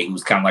passed away,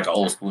 who's kind of like an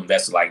old school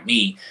investor like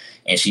me,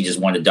 and she just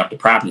wanted to dump the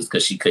properties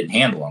because she couldn't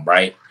handle them,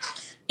 right?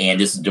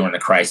 And this is during the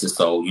crisis,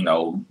 so,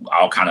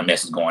 all kind of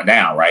mess is going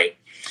down, right?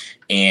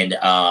 And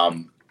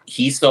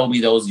he sold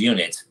me those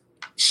units.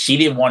 She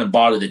didn't want to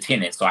bother the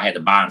tenant, so I had to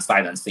buy them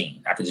sight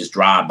unseen. I could just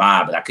drive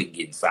by, but I couldn't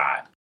get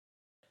inside.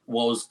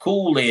 What was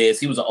cool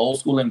is he was an old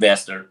school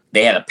investor.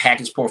 They had a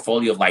package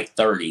portfolio of like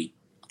 30,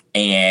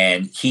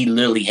 and he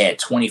literally had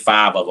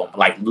 25 of them,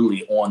 like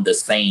literally on the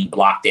same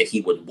block that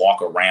he would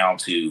walk around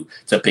to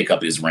pick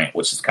up his rent,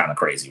 which is kind of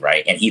crazy,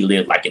 right? And he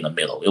lived like in the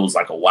middle. It was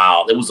like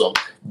it was a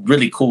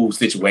really cool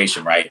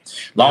situation, right?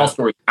 Long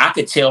story, I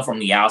could tell from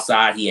the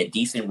outside he had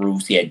decent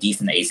roofs, he had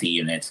decent AC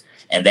units,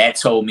 and that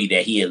told me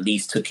that he at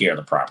least took care of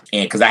the property.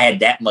 And because I had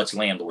that much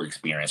landlord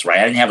experience, right?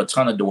 I didn't have a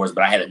ton of doors,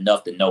 but I had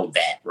enough to know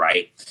that,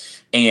 right?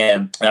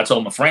 And I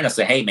told my friend, I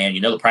said, hey, man,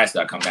 the price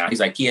got to come down. He's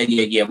like, yeah,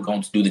 we're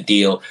going to do the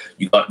deal.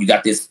 You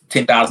got this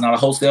 $10,000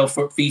 wholesale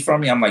fee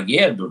from me? I'm like,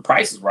 yeah, the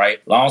price is right.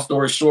 Long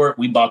story short,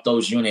 we bought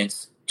those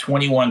units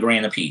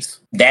 $21,000 a piece.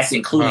 That's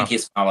including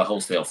his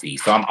wholesale fee.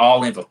 So I'm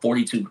all in for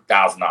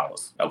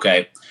 $42,000,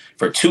 okay?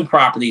 For 2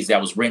 properties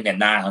that was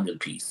rented at $900 a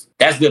piece.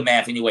 That's good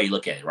math any way you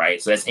look at it, right?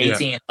 So that's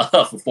 18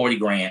 up for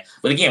 $40,000.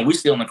 But again, we're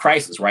still in the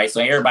crisis, right? So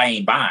everybody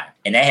ain't buying.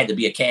 And that had to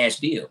be a cash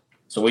deal.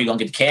 So where you going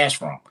to get the cash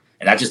from?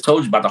 And I just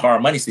told you about the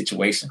hard money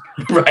situation,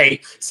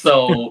 right?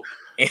 So,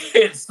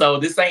 so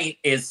this ain't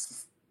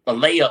is a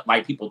layup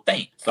like people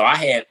think. So I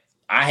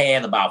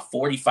had about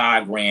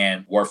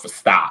 $45,000 worth of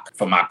stock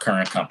for my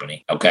current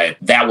company. Okay,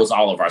 that was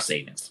all of our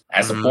savings.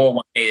 That's a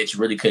 401k that you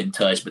really couldn't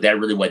touch, but there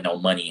really wasn't no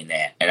money in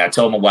that. And I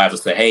told my wife, I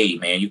said, "Hey,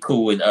 man, you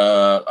cool with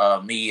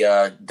me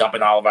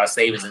dumping all of our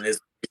savings in this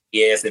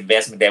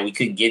investment that we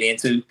couldn't get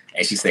into?"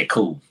 And she said,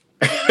 "Cool."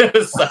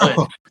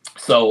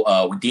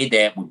 So we did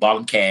that. We bought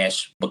them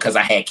cash because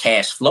I had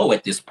cash flow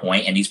at this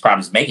point, and these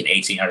properties making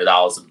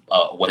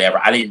 $1,800, whatever.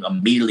 I didn't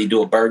immediately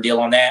do a bird deal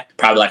on that.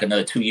 Probably like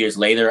another 2 years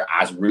later,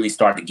 I really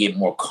started to get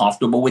more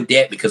comfortable with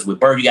debt, because with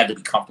bird, you got to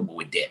be comfortable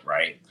with debt,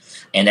 right?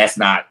 And that's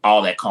not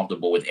all that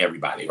comfortable with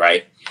everybody,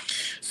 right?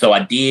 So I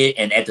did,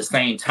 and at the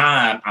same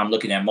time, I'm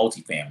looking at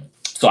multifamily.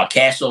 So I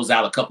cashed those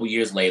out a couple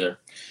years later.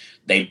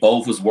 They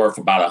both was worth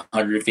about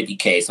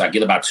 $150K. So I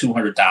get about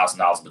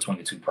 $200,000 between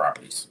the two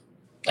properties.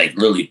 Like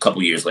literally a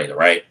couple years later,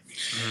 right?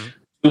 Mm-hmm.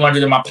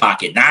 200 in my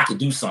pocket. Now I can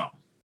do something.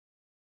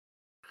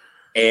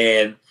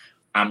 And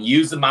I'm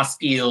using my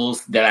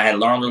skills that I had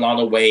learned along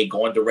the way,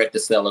 going direct to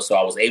seller. So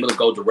I was able to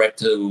go direct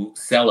to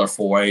seller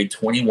for a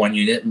 21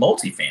 unit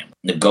multifamily.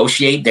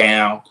 Negotiate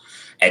down.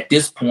 At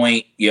this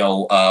point, we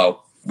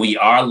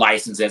are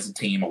licensed as a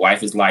team. My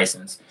wife is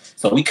licensed.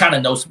 So we kind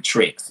of know some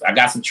tricks. I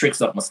got some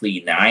tricks up my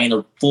sleeve now. I ain't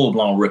a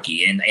full-blown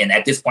rookie. And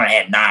at this point, I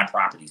had 9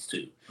 properties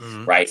too.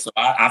 Mm-hmm. Right. So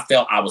I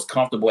felt I was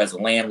comfortable as a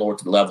landlord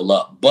to level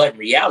up. But in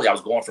reality, I was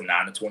going from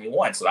 9 to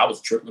 21. So I was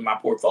tripling my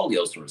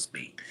portfolio, so to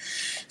speak.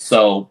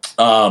 So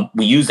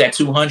we used that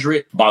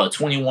 200, bought a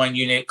 21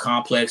 unit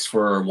complex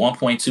for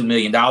 $1.2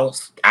 million.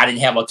 I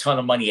didn't have a ton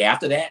of money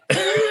after that.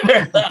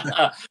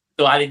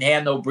 So I didn't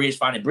have no bridge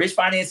finance. Bridge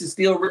finance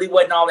still really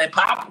wasn't all that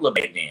popular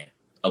back then.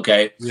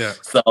 Okay. Yeah.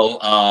 So,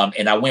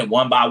 and I went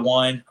one by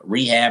one,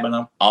 rehabbing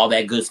them, all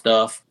that good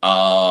stuff.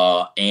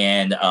 One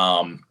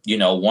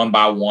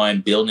by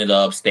one, building it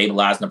up,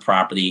 stabilizing the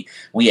property.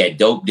 We had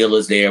dope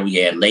dealers there. We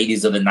had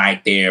ladies of the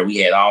night there. We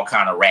had all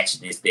kind of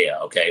ratchetness there.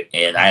 Okay.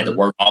 And I had to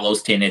work all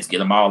those tenants, get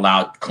them all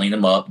out, clean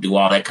them up, do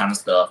all that kind of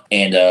stuff.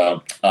 And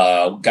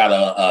got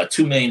a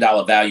 $2 million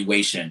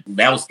valuation.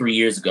 That was 3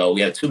 years ago.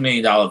 We had a $2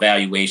 million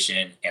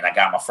valuation, and I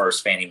got my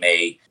first Fannie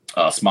Mae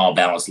small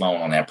balance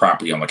loan on that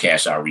property on the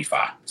cash out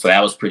refi. So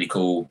that was pretty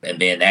cool. And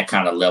then that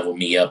kind of leveled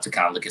me up to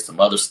kind of look at some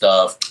other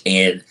stuff.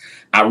 And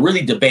I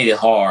really debated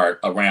hard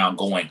around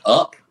going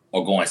up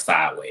or going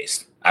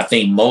sideways. I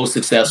think most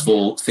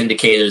successful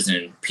syndicators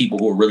and people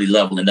who are really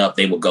leveling up,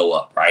 they will go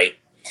up, right?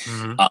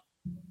 Mm-hmm.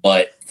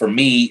 But for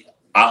me,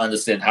 I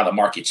understand how the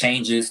market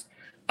changes.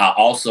 I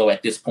also,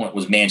 at this point,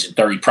 was managing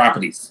 30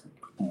 properties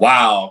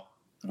while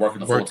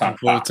working a full-time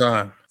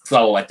job.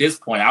 So at this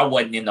point, I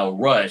wasn't in no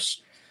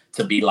rush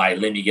to be like,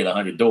 let me get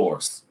 100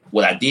 doors.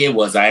 What I did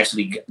was I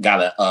actually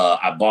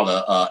I bought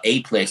a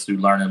Aplex through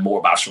learning more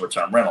about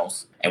short-term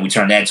rentals, and we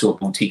turned that into a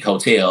boutique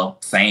hotel.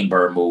 Same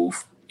bird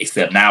move,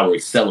 except now we're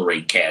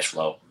accelerating cash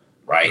flow,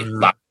 right? Mm-hmm. A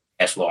lot of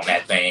cash flow on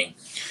that thing.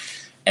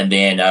 And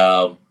then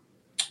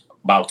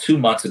about 2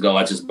 months ago,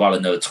 I just bought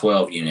another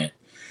 12 unit.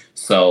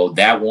 So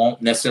that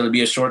won't necessarily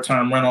be a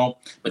short-term rental,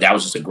 but that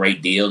was just a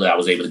great deal that I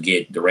was able to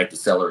get direct to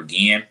seller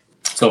again.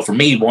 So for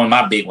me, one of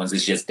my big ones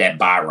is just that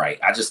buy right.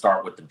 I just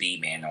start with the B,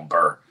 man, on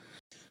Burr.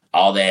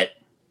 All that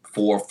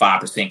 4 or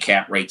 5%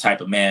 cap rate type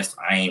of mess,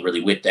 I ain't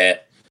really with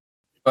that.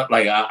 But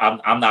like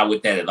I'm not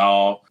with that at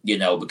all,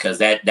 because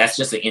that's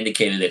just an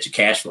indicator that your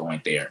cash flow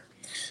ain't there.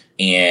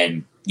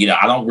 And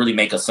I don't really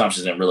make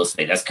assumptions in real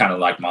estate. That's kind of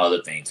like my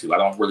other thing too. I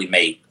don't really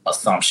make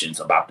assumptions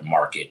about the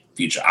market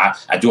future.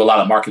 I do a lot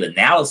of market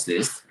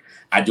analysis.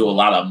 I do a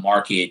lot of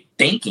market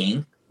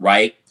thinking,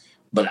 right?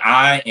 But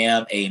I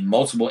am a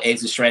multiple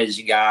exit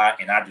strategy guy,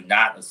 and I do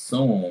not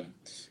assume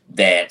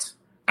that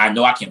I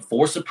know I can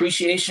force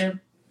appreciation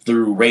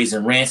through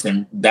raising rents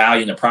and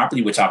valuing the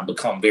property, which I've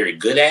become very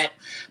good at.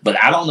 But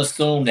I don't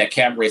assume that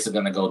cap rates are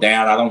going to go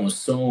down. I don't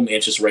assume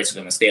interest rates are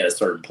going to stay at a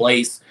certain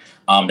place.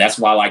 That's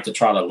why I like to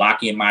try to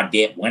lock in my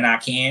debt when I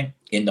can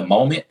in the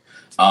moment.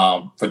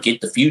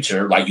 Forget the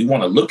future. Like, you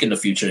want to look in the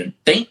future and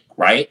think,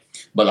 right?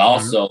 But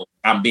also,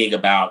 I'm big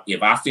about,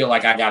 if I feel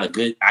like I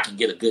can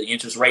get a good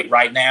interest rate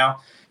right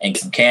now and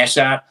get some cash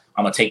out,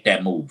 I'm gonna take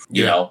that move.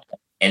 You know.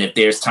 And if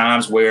there's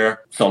times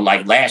where, so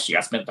like last year,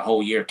 I spent the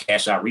whole year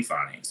cash out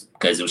refinance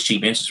because it was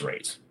cheap interest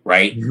rates,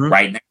 right? Mm-hmm.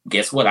 Right now,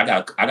 guess what? I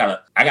got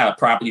a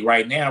property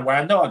right now where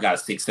I know I got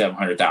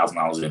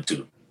 $600,000-$700,000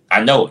 into.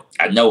 I know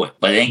it,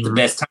 but it ain't the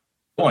best time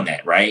doing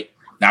that, right?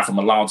 Not from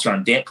a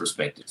long-term debt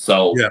perspective.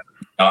 So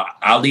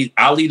I'll leave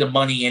the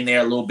money in there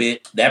a little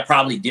bit. That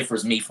probably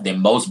differs me than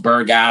most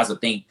bird guys. I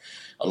think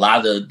a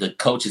lot of the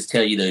coaches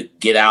tell you to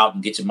get out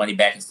and get your money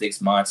back in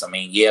 6 months. I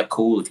mean, yeah,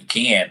 cool if you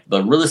can,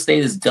 but real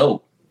estate is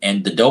dope.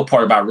 And the dope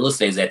part about real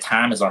estate is that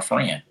time is our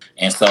friend.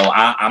 And so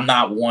I'm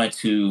not one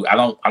to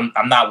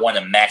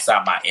max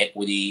out my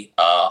equity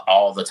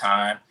all the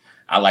time.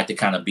 I like to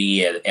kind of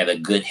be at a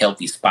good,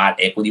 healthy spot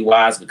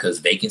equity-wise because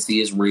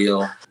vacancy is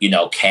real.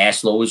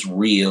 Cash flow is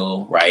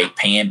real, right?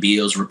 Paying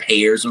bills,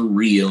 repairs are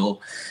real.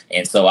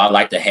 And so I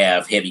like to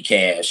have heavy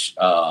cash.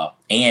 I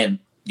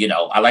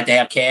like to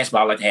have cash,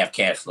 but I like to have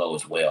cash flow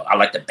as well. I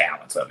like the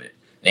balance of it.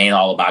 It ain't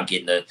all about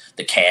getting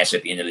the cash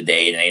at the end of the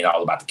day. And it ain't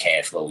all about the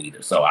cash flow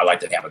either. So I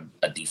like to have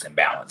a decent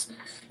balance.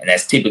 And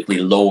that's typically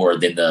lower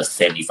than the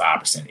 75%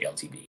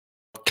 LTV.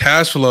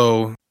 Cash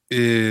flow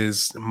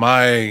is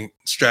my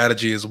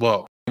strategy as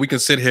well. We can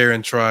sit here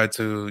and try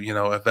to,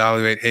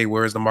 evaluate, hey,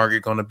 where is the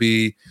market going to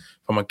be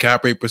from a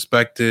cap rate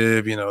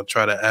perspective,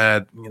 try to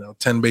add,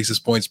 10 basis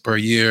points per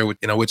year,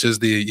 which is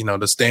the,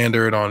 the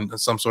standard on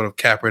some sort of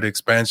cap rate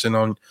expansion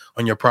on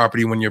your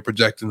property when you're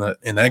projecting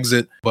an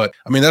exit. But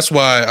I mean, that's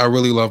why I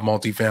really love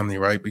multifamily,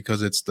 right?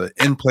 Because it's the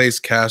in-place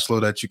cash flow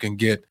that you can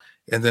get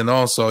And then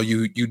also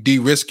you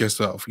de-risk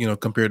yourself,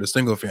 compared to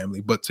single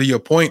family. But to your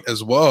point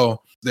as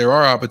well, there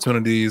are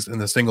opportunities in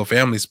the single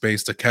family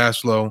space to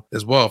cash flow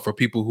as well for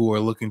people who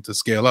are looking to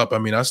scale up. I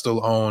mean, I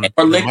still own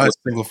my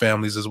single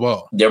families as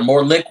well. They're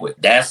more liquid.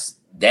 That's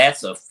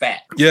a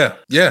fact. Yeah.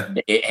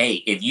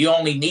 Hey, if you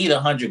only need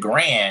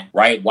 $100,000,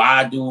 right?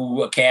 Why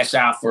do a cash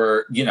out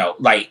for,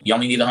 like you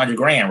only need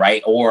 $100,000,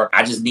 right? Or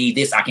I just need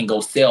this. I can go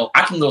sell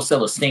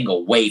a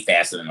single way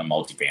faster than a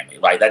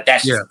multifamily. Like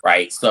that's just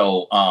right.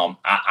 So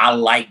I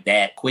like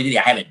that liquidity.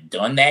 I haven't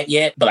done that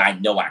yet, but I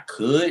know I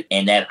could,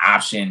 and that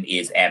option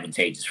is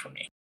advantageous for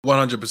me.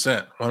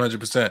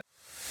 100%.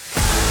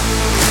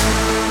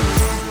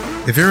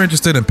 If you're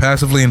interested in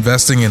passively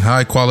investing in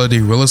high-quality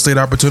real estate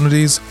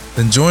opportunities,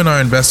 then join our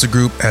investor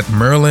group at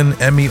Merlin,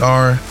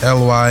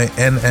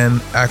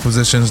 MERLYNN,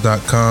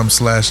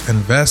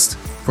 acquisitions.com/invest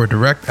for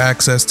direct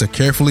access to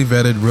carefully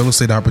vetted real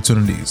estate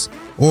opportunities.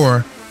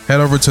 Or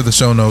head over to the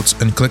show notes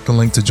and click the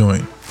link to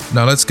join.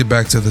 Now let's get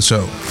back to the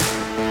show.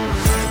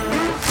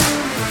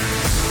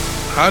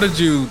 How did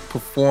you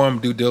perform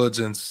due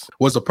diligence?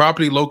 Was the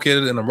property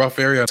located in a rough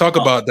area? Talk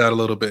about that a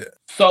little bit.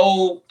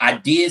 So I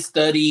did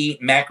study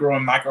macro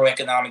and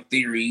microeconomic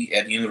theory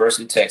at the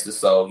University of Texas.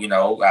 So,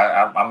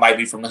 I might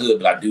be from the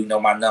hood, but I do know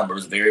my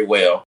numbers very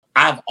well.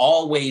 I've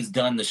always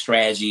done the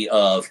strategy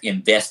of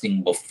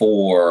investing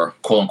before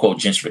quote unquote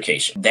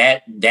gentrification.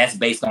 That's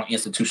based on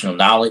institutional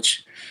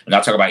knowledge. When I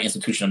talk about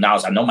institutional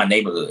knowledge, I know my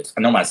neighborhoods.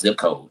 I know my zip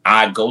code.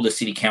 I go to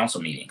city council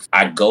meetings.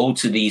 I go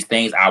to these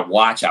things. I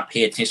watch. I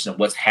pay attention to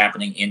what's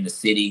happening in the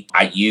city.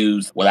 I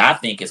use what I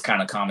think is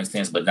kind of common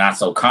sense, but not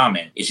so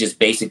common. It's just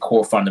basic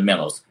core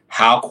fundamentals.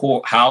 How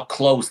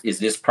close is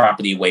this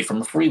property away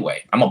from a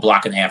freeway? I'm a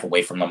block and a half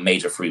away from a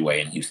major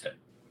freeway in Houston,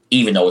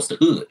 even though it's the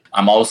hood.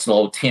 I'm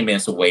also 10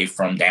 minutes away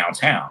from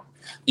downtown,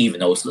 even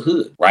though it's the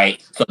hood,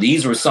 right? So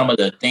these were some of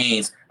the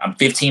things. I'm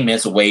 15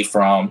 minutes away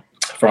from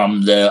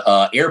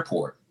the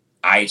airport.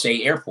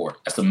 IHA airport.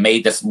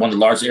 That's one of the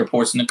largest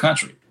airports in the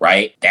country,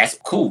 right? That's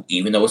cool,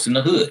 even though it's in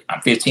the hood.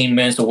 I'm 15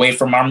 minutes away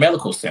from our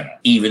medical center,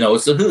 even though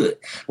it's the hood,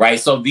 right?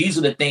 So these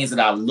are the things that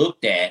I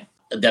looked at,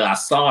 that I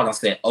saw, and I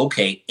said,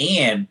 okay,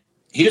 and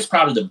here's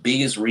probably the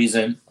biggest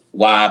reason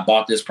why I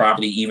bought this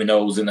property, even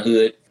though it was in the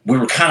hood. We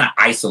were kind of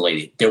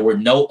isolated. There were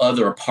no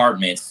other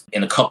apartments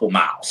in a couple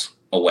miles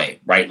away,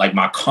 right? Like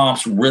my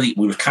comps we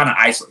were kind of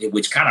isolated,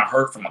 which kind of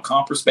hurt from a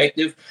comp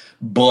perspective,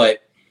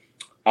 but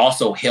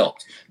also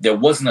helped. There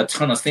wasn't a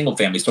ton of single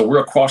family. So we're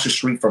across the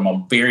street from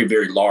a very,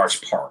 very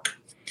large park.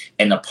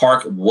 And the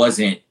park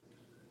wasn't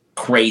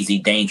crazy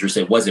dangerous.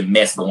 It wasn't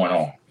mess going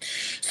on.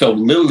 So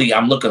literally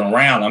I'm looking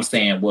around. I'm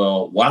saying,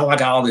 well, why do I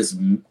got all this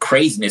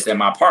craziness in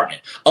my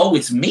apartment? Oh,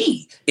 it's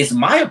me. It's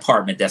my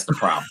apartment that's the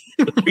problem.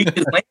 The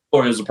previous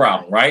landlord is the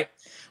problem, right?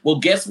 Well,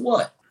 guess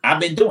what? I've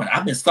been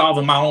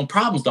solving my own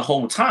problems the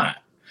whole time.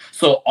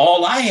 So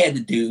all I had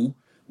to do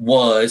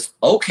was,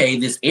 okay,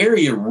 this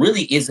area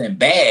really isn't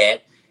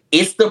bad.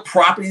 It's the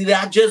property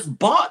that I just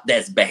bought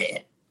that's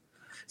bad.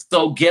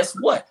 So guess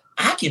what?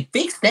 I can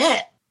fix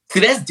that. See,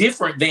 that's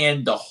different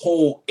than the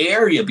whole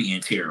area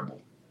being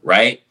terrible,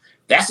 right?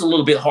 That's a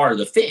little bit harder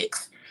to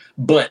fix.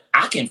 But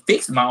I can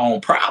fix my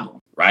own problem,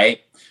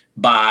 right?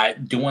 By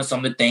doing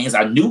some of the things.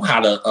 I knew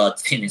how to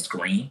tenant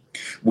screen.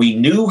 We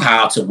knew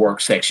how to work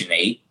Section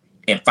 8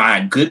 and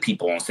find good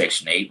people on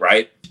Section 8,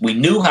 right? We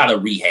knew how to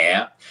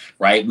rehab,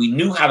 right? We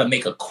knew how to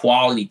make a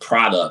quality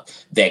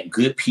product that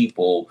good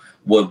people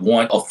would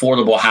want.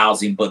 Affordable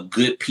housing, but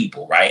good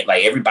people, right?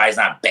 Like everybody's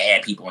not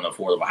bad people in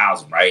affordable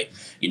housing, right?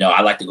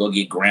 I like to go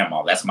get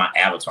grandma. That's my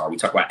avatar. We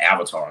talk about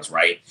avatars,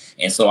 right?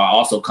 And so I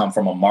also come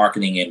from a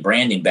marketing and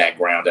branding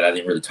background that I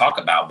didn't really talk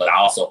about, but I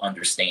also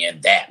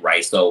understand that,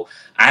 right? So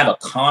I have a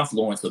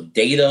confluence of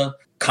data,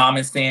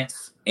 common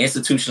sense,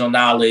 institutional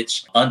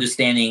knowledge,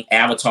 understanding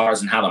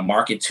avatars and how to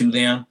market to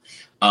them.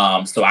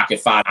 So I can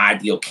find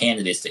ideal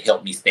candidates to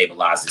help me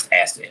stabilize this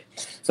asset.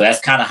 So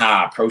that's kind of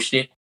how I approached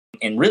it.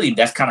 And really,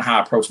 that's kind of how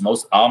I approach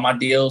all my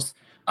deals.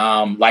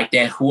 Like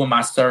that, who am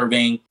I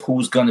serving?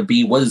 Who's going to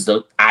be? What does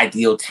the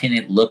ideal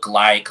tenant look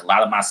like? A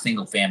lot of my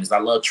single families. I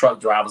love truck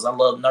drivers. I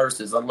love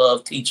nurses. I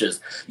love teachers.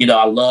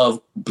 I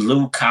love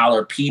blue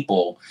collar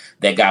people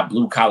that got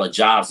blue collar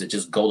jobs that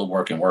just go to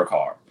work and work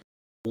hard.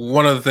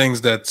 One of the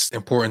things that's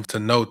important to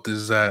note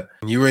is that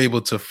you were able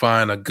to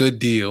find a good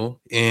deal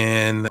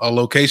in a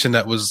location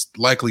that was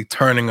likely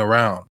turning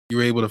around. You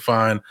were able to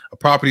find a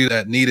property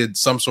that needed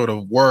some sort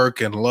of work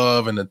and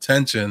love and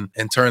attention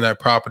and turn that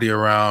property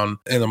around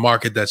in a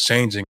market that's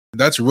changing.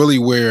 That's really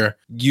where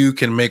you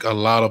can make a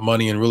lot of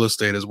money in real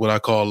estate, is what I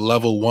call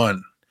level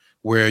one,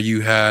 where you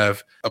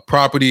have a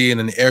property in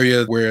an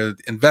area where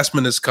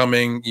investment is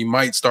coming. You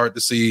might start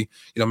to see,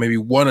 maybe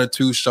one or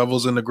two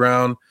shovels in the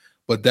ground.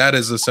 But that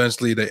is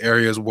essentially the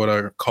areas what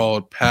are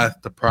called path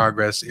to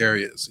progress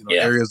areas,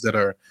 areas that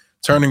are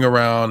turning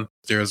around.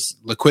 There's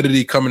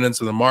liquidity coming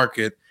into the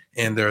market,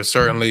 and there's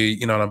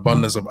certainly, an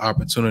abundance of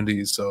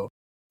opportunities. So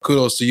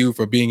kudos to you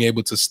for being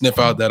able to sniff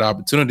out that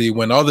opportunity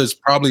when others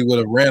probably would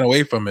have ran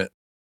away from it.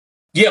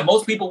 Yeah,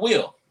 most people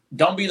will.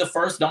 Don't be the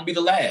first. Don't be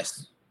the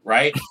last.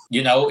 right?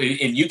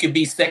 If you can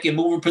be second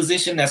mover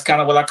position, that's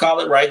kind of what I call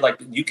it, right? Like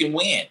you can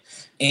win.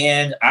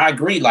 And I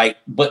agree. Like,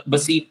 but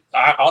see,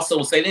 I also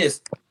will say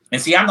this,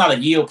 and see, I'm not a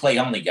yield play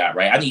only guy,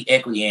 right? I need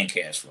equity and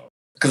cash flow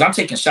because I'm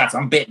taking shots.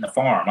 I'm betting the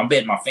farm. I'm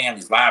betting my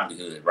family's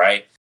livelihood,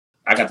 right?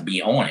 I got to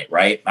be on it,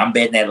 right? I'm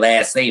betting that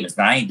last savings.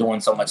 Now I ain't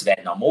doing so much of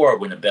that no more.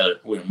 We're in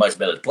a much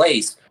better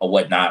place or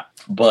whatnot.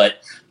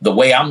 But the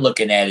way I'm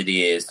looking at it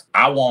is,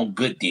 I want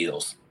good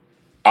deals.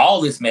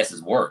 All this mess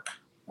is work,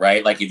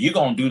 right? Like if you're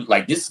gonna do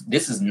like this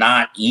is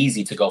not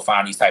easy to go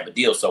find these type of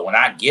deals. So when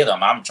I get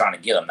them, I'm trying to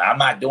get them. Now I'm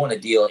not doing a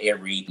deal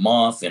every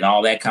month and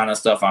all that kind of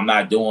stuff. I'm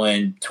not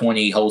doing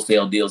 20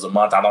 wholesale deals a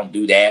month. I don't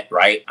do that,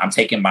 right? I'm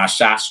taking my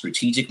shots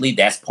strategically.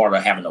 That's part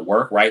of having to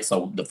work, right?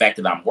 So the fact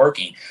that I'm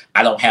working,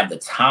 I don't have the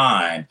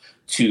time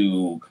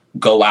to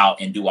go out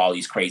and do all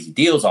these crazy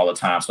deals all the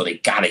time. So they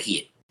gotta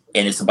hit.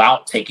 And it's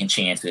about taking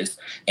chances.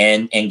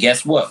 And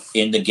guess what?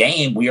 In the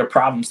game, we are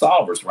problem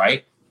solvers,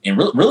 right? And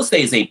real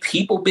estate is a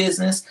people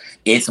business.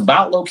 It's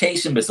about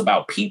location, but it's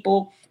about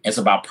people. It's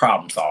about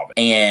problem solving.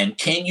 And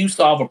can you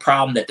solve a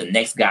problem that the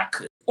next guy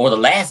could or the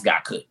last guy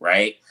could,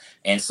 right?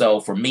 And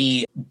so for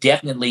me,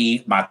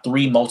 definitely my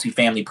 3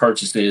 multifamily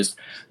purchases,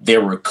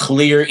 there were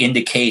clear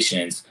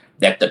indications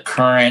that the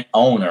current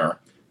owner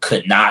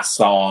could not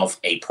solve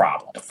a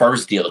problem. The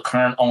first deal, the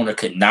current owner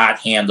could not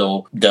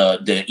handle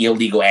the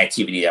illegal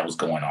activity that was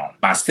going on.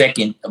 My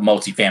second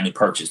multifamily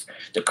purchase,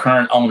 the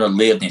current owner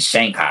lived in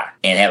Shanghai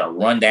and had a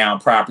rundown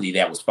property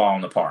that was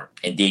falling apart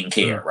and didn't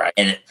care, right?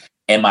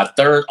 And my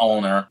third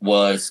owner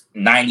was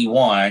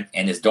 91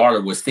 and his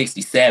daughter was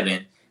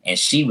 67 and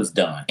she was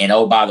done. And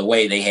oh, by the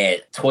way, they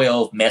had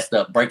 12 messed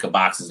up breaker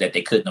boxes that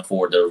they couldn't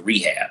afford to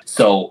rehab.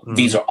 So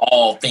these are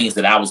all things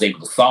that I was able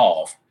to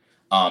solve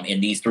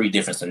in these 3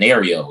 different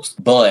scenarios.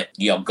 But,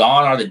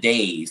 gone are the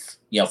days,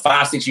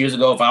 5-6 years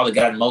ago, if I would have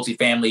gotten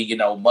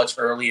multifamily, much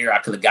earlier, I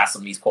could have got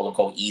some of these quote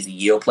unquote easy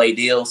yield play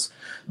deals,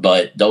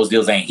 but those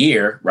deals ain't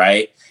here.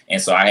 Right.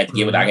 And so I had to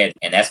get what I had.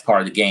 And that's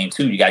part of the game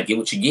too. You got to get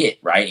what you get.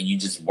 Right. And you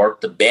just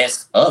work the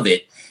best of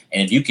it.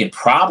 And if you can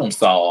problem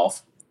solve,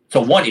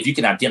 so one, if you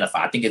can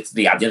identify, I think it's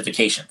the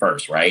identification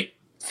first, right?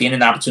 Seeing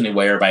an opportunity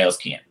where everybody else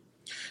can't.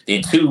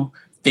 Then 2,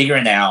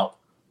 figuring out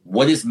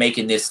what is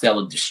making this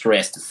seller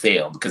distressed to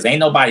sell, because ain't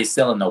nobody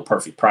selling no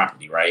perfect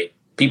property, right?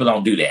 People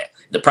don't do that.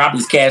 The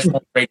property's cash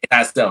flow rate, they're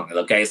not selling it,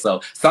 okay?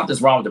 So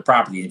something's wrong with the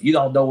property. If you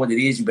don't know what it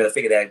is, you better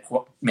figure that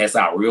mess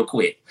out real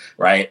quick,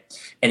 right?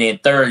 And then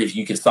 3rd, if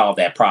you can solve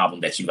that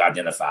problem that you've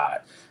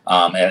identified.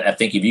 I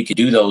think if you can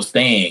do those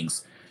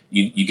things,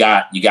 you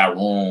got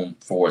room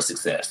for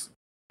success.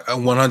 I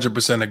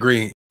 100%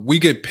 agree. We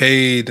get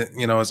paid,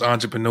 as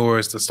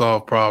entrepreneurs to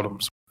solve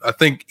problems. I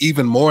think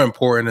even more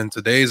important in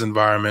today's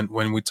environment,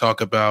 when we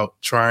talk about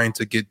trying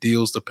to get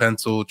deals to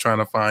pencil, trying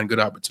to find good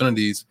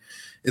opportunities,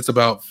 it's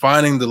about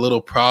finding the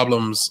little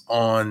problems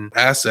on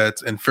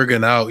assets and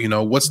figuring out,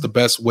 what's the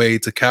best way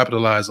to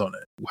capitalize on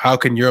it. How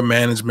can your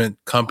management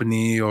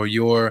company or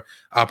your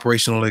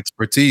operational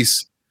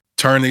expertise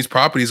turn these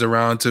properties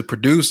around to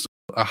produce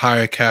a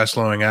higher cash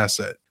flowing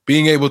asset?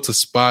 Being able to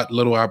spot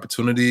little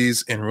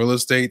opportunities in real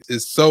estate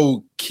is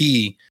so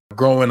key.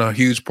 Growing a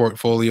huge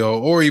portfolio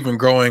or even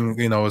growing,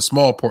 a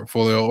small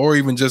portfolio or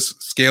even just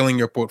scaling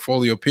your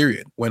portfolio,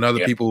 period, when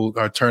other people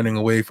are turning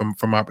away from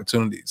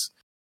opportunities.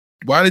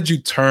 Why did you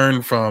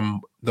turn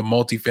from the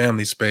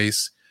multifamily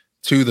space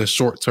to the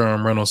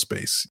short-term rental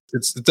space?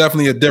 It's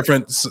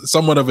definitely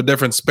somewhat of a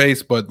different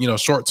space, but,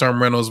 short-term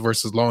rentals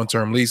versus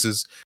long-term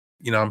leases,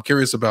 I'm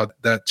curious about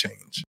that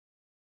change.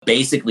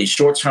 Basically,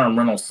 short-term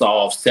rental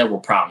solved several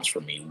problems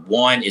for me.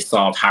 1, it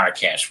solved higher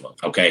cash flow.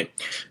 Okay.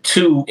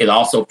 2, it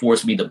also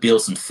forced me to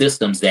build some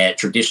systems that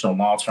traditional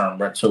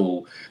long-term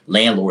rental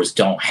landlords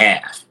don't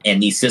have.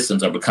 And these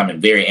systems are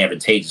becoming very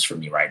advantageous for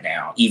me right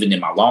now, even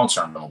in my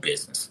long-term rental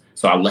business.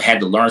 So I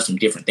had to learn some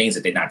different things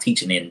that they're not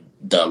teaching in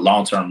the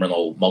long-term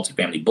rental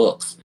multifamily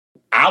books.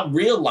 I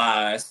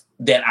realized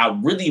that I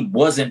really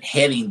wasn't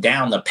heading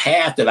down the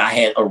path that I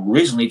had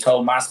originally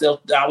told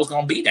myself that I was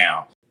going to be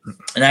down.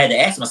 And I had to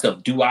ask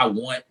myself,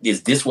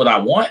 is this what I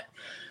want?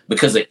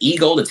 Because of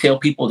ego to tell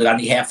people that I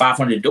need to have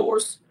 500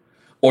 doors?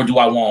 Or do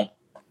I want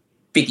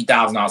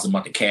 $50,000 a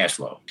month in cash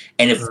flow?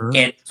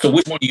 And so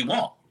which one do you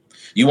want?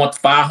 You want the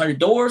 500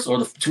 doors or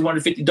the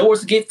 250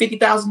 doors to get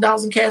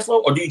 $50,000 in cash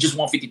flow? Or do you just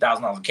want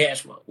 $50,000 in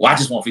cash flow? Well, I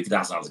just want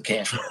 $50,000 in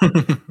cash flow.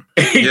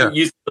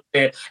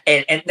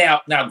 And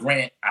now,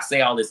 granted, I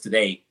say all this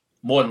today,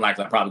 more than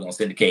likely, I'm probably going to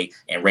syndicate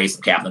and raise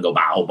some capital and go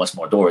buy a whole bunch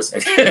more doors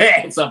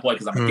at some point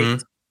because I'm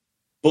addicted.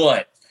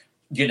 But,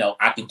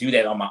 I can do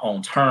that on my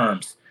own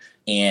terms.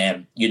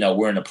 And,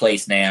 we're in a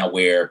place now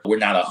where we're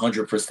not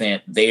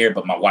 100% there,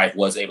 but my wife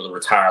was able to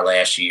retire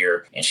last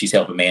year and she's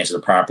helping manage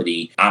the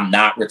property. I'm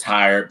not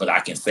retired, but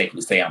I can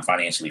safely say I'm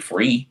financially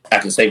free. I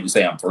can safely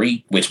say I'm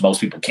free, which most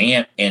people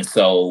can't. And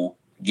so,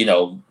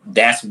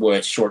 that's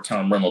what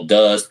short-term rental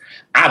does.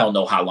 I don't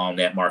know how long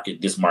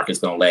this market's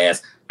going to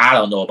last. I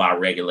don't know about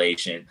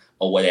regulation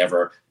or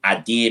whatever. I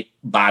did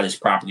buy this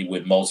property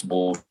with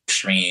multiple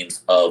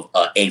streams of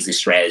exit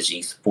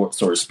strategies,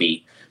 so to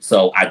speak.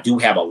 So I do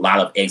have a lot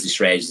of exit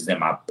strategies in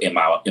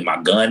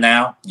my gun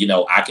now. You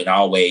know, I can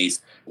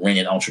always rent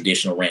it on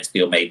traditional rent,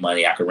 still make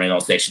money. I can rent on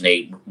Section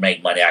 8,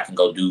 make money. I can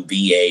go do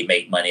VA,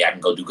 make money. I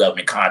can go do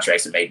government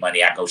contracts and make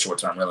money. I can go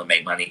short-term rental and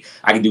make money.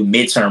 I can do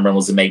midterm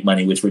rentals and make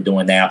money, which we're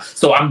doing now.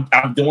 So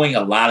I'm doing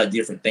a lot of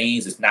different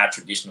things. It's not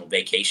traditional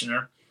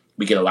vacationer.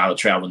 We get a lot of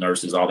travel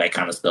nurses, all that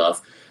kind of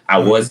stuff. I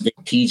was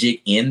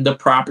strategic in the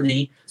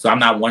property. So I'm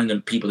not one of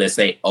the people that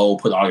say, oh,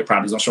 put all your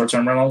properties on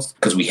short-term rentals,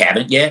 because we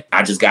haven't yet.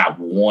 I just got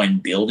one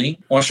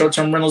building on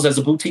short-term rentals as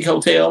a boutique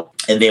hotel.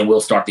 And then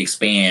we'll start to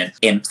expand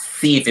and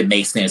see if it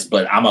makes sense.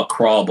 But I'm a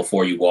crawl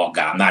before you walk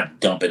guy. I'm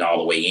not dumping all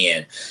the way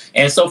in.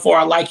 And so far,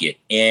 I like it.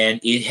 And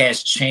it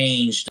has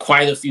changed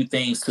quite a few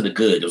things to the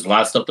good. There's a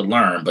lot of stuff to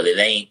learn, but it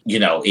ain't, you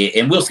know,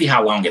 and we'll see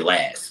how long it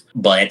lasts.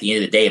 But at the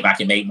end of the day, if I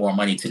can make more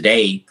money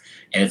today,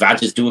 and if I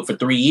just do it for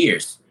 3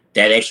 years,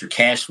 that extra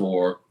cash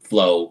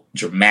flow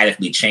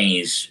dramatically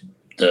changed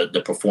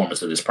the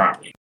performance of this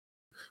property.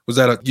 Was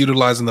that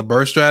utilizing the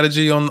BRRRR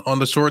strategy on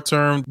the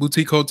short-term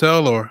boutique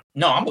hotel, or?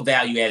 No, I'm a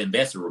value-add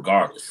investor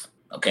regardless.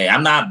 Okay,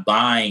 I'm not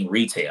buying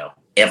retail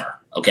ever.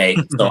 Okay,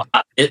 so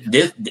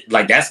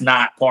that's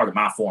not part of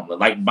my formula.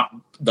 Like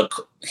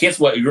here's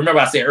what you remember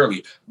I said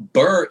earlier: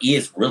 BRRRR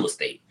is real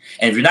estate,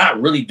 and if you're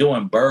not really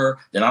doing BRRRR,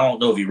 then I don't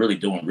know if you're really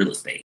doing real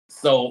estate.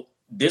 So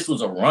this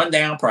was a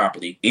rundown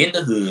property in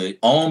the hood,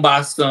 owned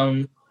by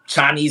some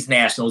Chinese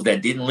nationals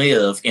that didn't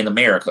live in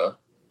America.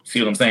 See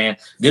what I'm saying?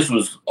 This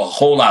was a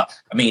whole lot.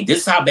 I mean,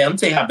 this is how bad. Let me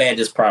tell you how bad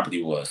this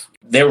property was.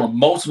 There were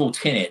multiple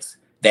tenants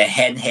that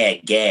hadn't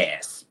had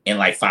gas in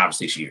like 5 or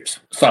 6 years.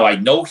 So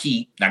like no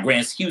heat. Now,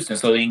 granted, it's Houston,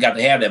 so they ain't got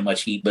to have that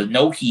much heat, but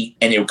no heat.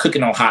 And they were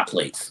cooking on hot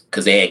plates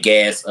because they had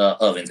gas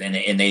ovens. And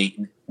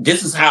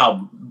this is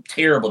how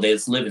terrible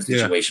this living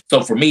situation. Yeah.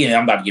 So for me, and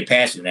I'm about to get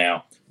passionate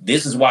now,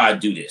 this is why I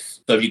do this.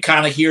 So if you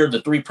kind of hear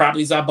the 3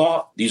 properties I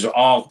bought, these are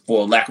all,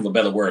 for lack of a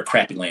better word,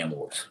 crappy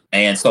landlords.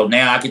 And so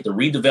now I get to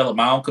redevelop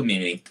my own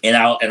community. And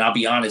I'll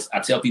be honest, I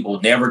tell people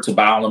never to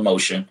buy on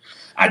emotion.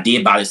 I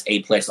did buy this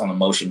Aplex on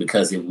emotion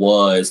because it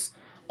was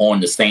on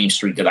the same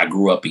street that I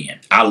grew up in.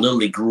 I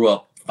literally grew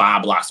up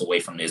 5 blocks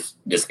away from this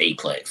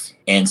Aplex.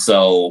 And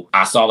so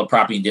I saw the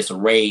property in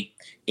disarray.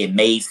 It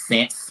made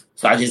sense.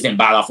 So I just didn't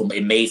buy it off of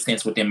it. Made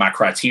sense within my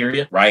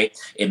criteria, right?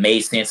 It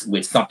made sense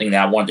with something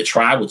that I wanted to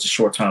try, which is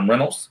short-term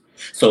rentals.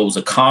 So it was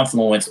a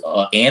confluence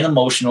and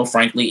emotional,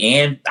 frankly.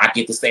 And I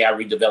get to say I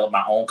redeveloped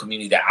my own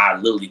community that I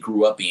literally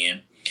grew up in.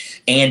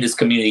 And this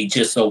community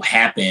just so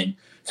happened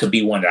to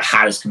be one of the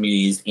hottest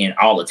communities in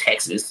all of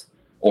Texas,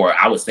 or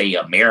I would say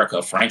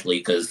America, frankly,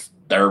 because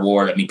Third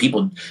Ward. I mean,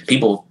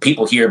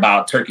 people hear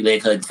about Turkey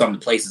Leg Hut and some of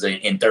the places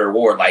in Third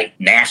Ward, like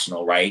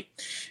national, right?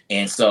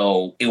 And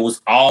so it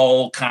was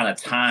all kind of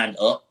timed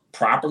up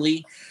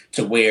properly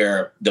to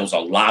where there was a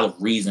lot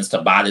of reasons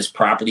to buy this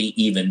property,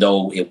 even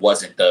though it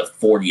wasn't the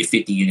 40 or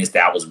 50 units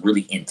that I was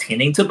really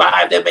intending to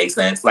buy, if that makes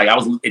sense. Like I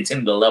was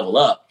intending to level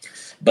up,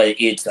 but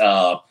it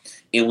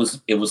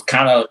was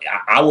kind of,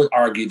 I would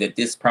argue that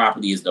this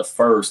property is the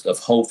first of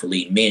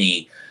hopefully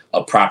many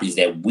of properties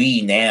that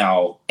we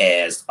now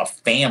as a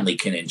family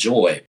can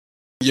enjoy.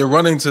 You're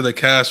running to the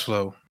cash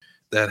flow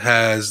that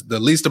has the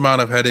least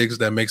amount of headaches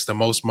that makes the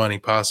most money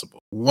possible.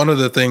 One of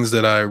the things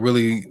that I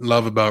really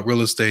love about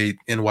real estate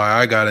and why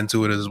I got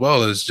into it as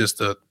well is just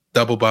the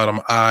double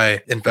bottom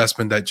I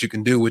investment that you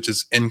can do, which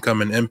is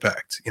income and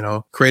impact, you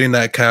know, creating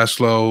that cash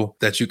flow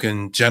that you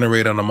can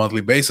generate on a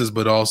monthly basis,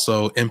 but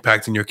also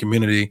impacting your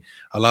community.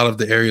 A lot of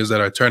the areas that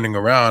are turning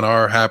around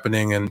are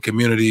happening in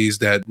communities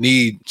that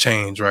need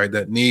change, right?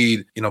 That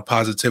need, you know,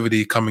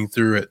 positivity coming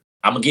through it.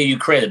 I'm gonna give you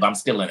credit, but I'm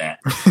still in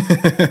that.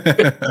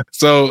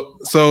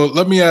 So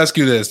let me ask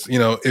you this, you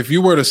know, if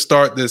you were to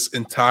start this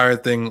entire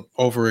thing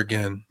over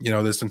again, you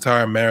know, this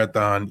entire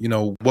marathon, you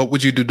know, what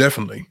would you do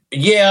differently?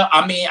 Yeah,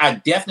 I mean, I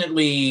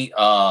definitely,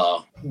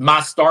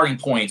 my starting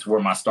points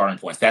were my starting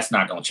points. That's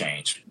not going to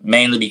change,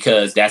 mainly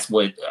because that's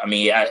what, I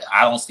mean,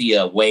 I don't see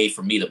a way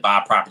for me to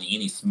buy property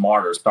any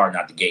smarter starting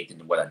out the gate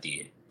than what I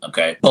did.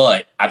 Okay.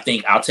 But I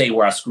think I'll tell you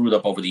where I screwed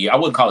up over the year. I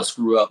wouldn't call it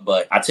screw up,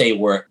 but I'll tell you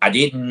where I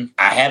need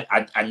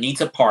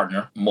to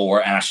partner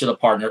more, and I should have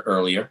partnered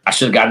earlier. I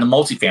should have gotten the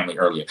multifamily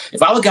earlier.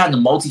 If I would have gotten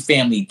the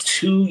multifamily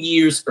 2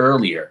 years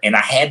earlier and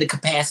I had the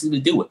capacity to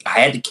do it,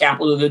 I had the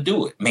capital to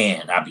do it,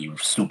 man, I'd be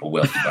super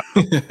wealthy.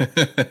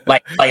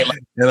 like in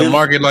a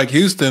market like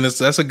Houston,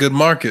 that's a good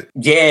market.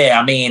 Yeah.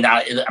 I mean,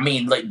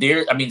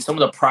 some of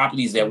the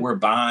properties that we're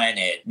buying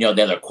at, you know,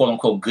 that are quote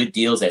unquote good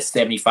deals at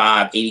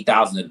 75,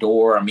 80,000 a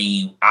door. I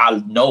mean,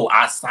 I know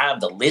I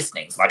signed the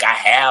listings. Like I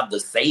have the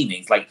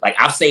savings. Like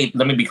I've saved,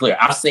 let me be clear.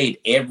 I've saved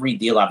every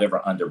deal I've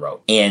ever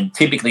underwrote. And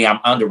typically I'm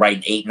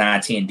underwriting 8,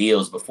 9, 10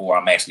 deals before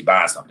I'm actually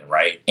buying something.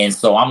 Right. And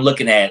so I'm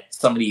looking at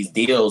some of these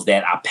deals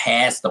that I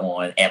passed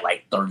on at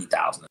like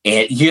 30,000.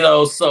 And, you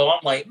know, so I'm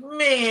like,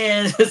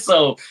 man,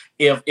 so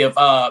if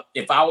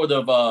I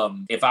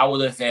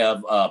would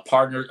have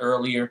partnered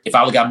earlier, if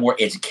I would have got more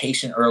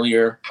education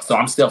earlier. So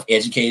I'm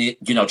self-educated.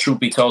 You know, truth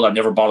be told, I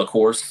never bought a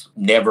course,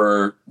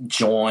 never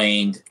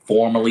joined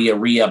formally a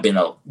RIA.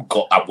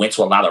 I went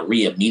to a lot of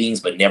RIA meetings,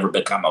 but never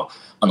become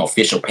an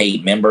official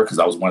paid member because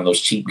I was one of those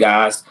cheap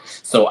guys.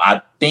 So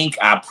I think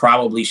I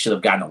probably should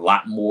have gotten a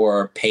lot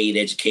more paid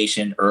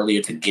education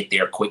earlier to get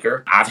there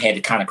quicker. I've had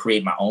to kind of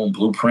create my own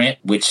blueprint,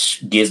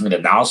 which gives me the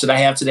knowledge that I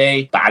have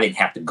today, but I didn't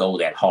have to go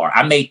that hard.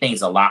 I made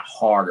things a lot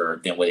harder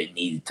than what it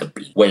needed to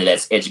be, whether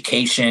that's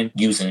education,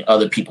 using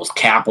other people's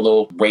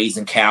capital,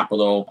 raising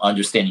capital,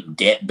 understanding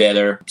debt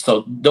better.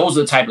 So those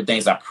are the type of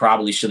things I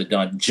probably should have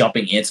done,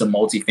 jumping into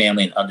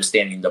multifamily and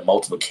understanding the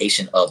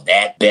multiplication of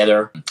that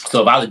better.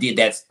 So if I would have did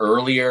that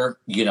earlier,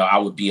 you know, I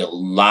would be a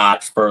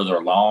lot further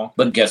along.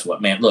 But guess what,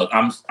 man? Look,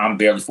 I'm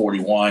barely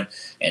 41,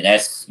 and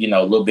that's, you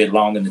know, a little bit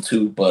long in the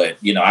tooth, but,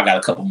 you know, I got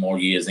a couple more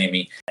years in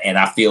me, and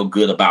I feel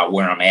good about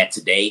where I'm at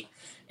today.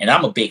 And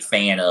I'm a big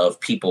fan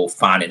of people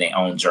finding their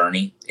own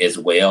journey as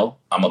well.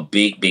 I'm a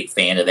big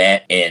fan of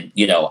that. And,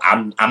 you know,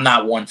 I'm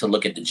not one to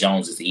look at the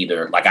Joneses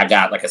either. Like I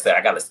got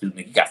a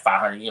student, he got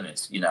 500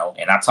 units, you know,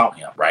 and I taught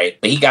him, right?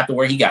 But he got to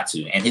where he got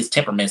to, and his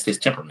temperament's his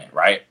temperament,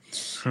 right?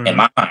 In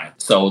my mind.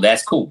 So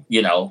that's cool.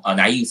 You know,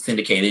 now he's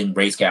syndicated and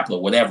raised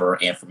capital, whatever.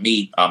 And for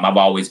me, I've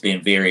always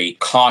been very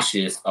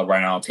cautious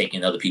around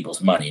taking other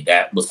people's money.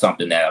 That was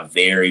something that I'm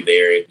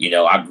very, you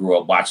know, I grew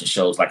up watching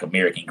shows like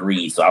American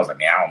Greed. So I was like,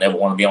 man, I don't ever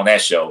want to be on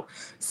that show.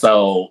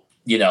 So,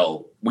 you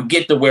know, we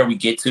get to where we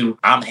get to.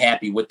 I'm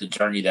happy with the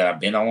journey that I've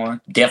been on.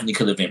 Definitely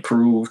could have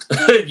improved,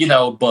 you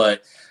know,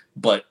 but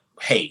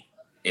hey,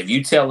 if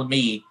you telling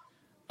me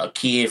a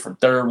kid from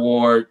Third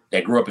Ward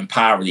that grew up in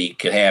poverty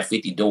could have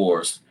 50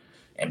 doors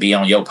and be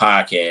on your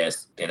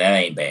podcast, then that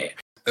ain't bad.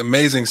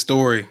 Amazing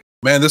story.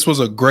 Man, this was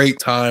a great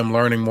time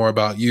learning more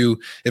about you.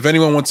 If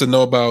anyone wants to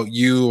know about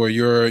you or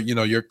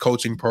your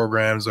coaching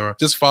programs, or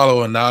just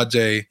follow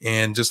Onaje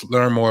and just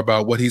learn more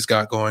about what he's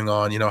got going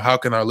on, you know, how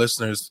can our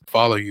listeners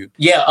follow you?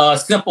 Yeah,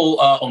 simple,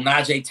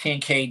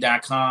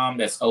 Onaje10k.com.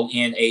 That's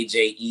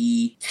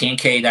ONAJE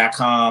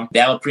 10k.com.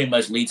 That'll pretty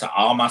much lead to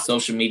all my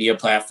social media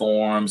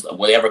platforms,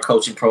 whatever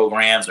coaching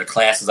programs or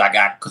classes I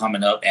got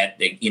coming up at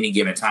any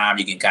given time.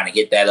 You can kind of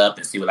hit that up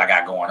and see what I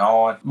got going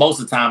on.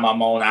 Most of the time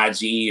I'm on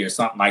IG or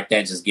something like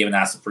that, just giving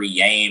out some free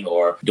game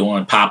or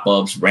doing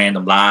pop-ups,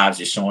 random lives,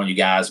 just showing you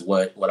guys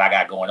what I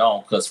got going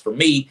on. Because for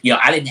me, you know,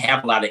 I didn't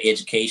have a lot of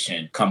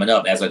education coming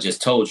up, as I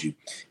just told you.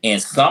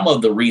 And some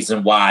of the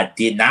reason why I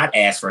did not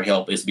ask for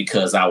help is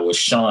because I was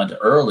shunned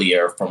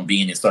earlier from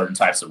being in certain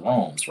types of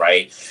rooms,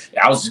 right?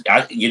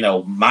 You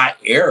know, my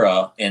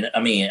era, and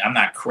I mean, I'm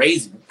not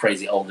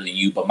crazy older than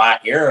you, but my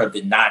era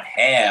did not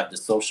have the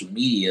social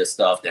media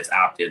stuff that's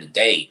out there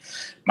today.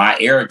 My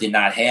era did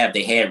not have,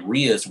 they had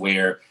RIAs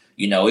where,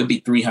 you know, it'd be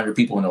 300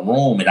 people in a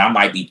room, and I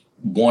might be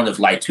one of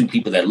like 2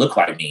 people that look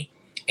like me.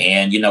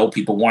 And, you know,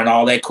 people weren't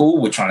all that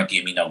cool with trying to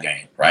give me no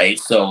game, right?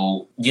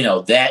 So, you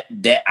know, that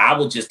I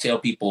would just tell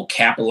people,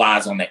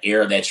 capitalize on the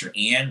era that you're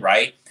in,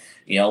 right?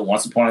 You know,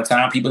 once upon a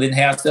time, people didn't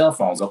have cell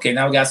phones. Okay,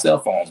 now we got cell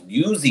phones.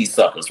 Use these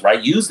suckers,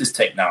 right? Use this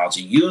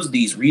technology. Use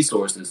these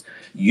resources.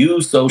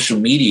 Use social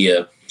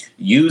media.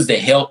 Use the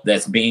help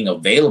that's being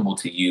available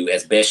to you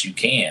as best you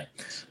can,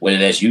 whether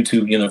that's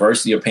YouTube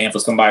University or paying for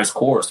somebody's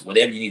course,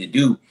 whatever you need to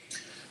do.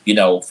 You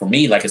know, for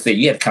me, like I said,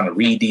 you had to kind of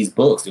read these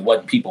books. It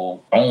wasn't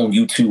people on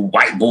YouTube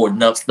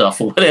whiteboarding up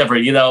stuff or whatever,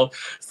 you know.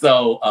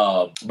 So,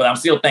 but I'm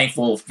still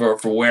thankful for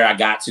where I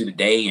got to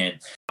today, and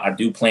I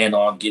do plan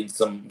on getting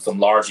some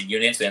larger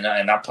units, and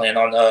I plan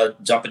on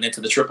jumping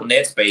into the triple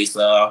net space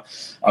on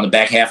the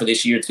back half of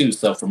this year too.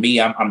 So for me,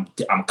 I'm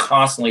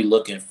constantly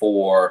looking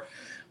for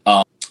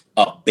a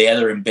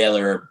better and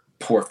better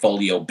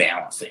portfolio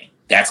balancing.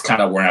 That's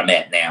kind of where I'm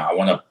at now. I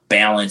want to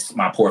balance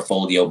my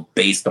portfolio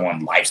based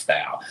on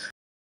lifestyle.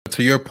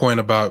 To your point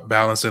about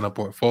balancing a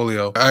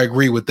portfolio, I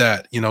agree with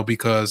that, you know,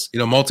 because, you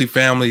know,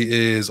 multifamily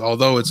is,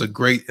 although it's a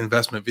great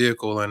investment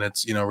vehicle and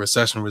it's, you know,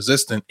 recession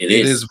resistant, it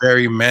is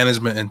very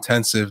management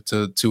intensive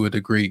to a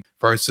degree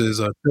versus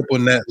a triple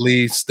net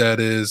lease that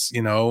is,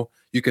 you know,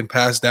 you can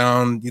pass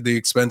down the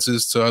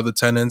expenses to other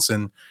tenants,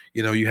 and,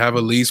 you know, you have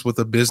a lease with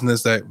a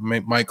business that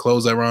might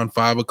close at around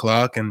 5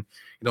 o'clock, and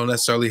you don't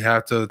necessarily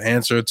have to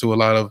answer to a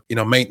lot of, you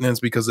know, maintenance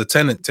because the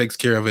tenant takes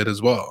care of it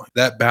as well.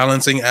 That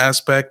balancing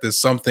aspect is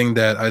something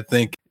that I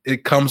think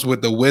it comes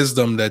with the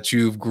wisdom that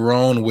you've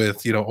grown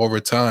with, you know, over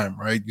time,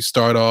 right? You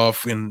start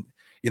off in,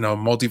 you know,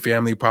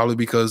 multifamily probably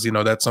because, you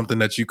know, that's something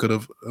that you could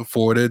have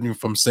afforded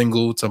from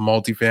single to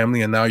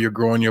multifamily, and now you're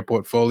growing your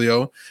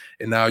portfolio,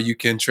 and now you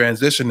can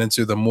transition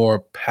into the more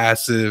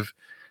passive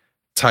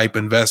type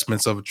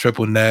investments of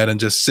triple net and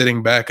just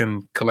sitting back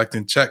and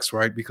collecting checks,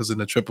 right? Because in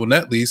the triple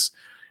net lease,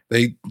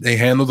 they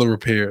handle the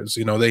repairs,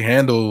 you know, they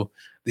handle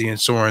the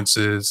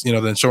insurances, the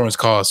insurance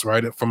costs,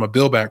 right, from a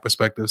bill back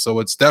perspective. So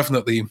it's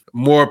definitely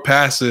more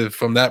passive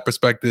from that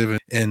perspective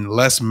and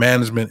less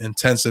management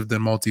intensive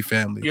than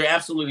multifamily. You're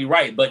absolutely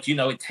right. But,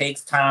 it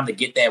takes time to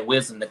get that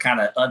wisdom to kind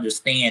of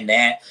understand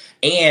that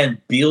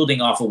and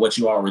building off of what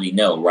you already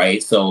know,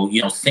 right? So,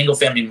 single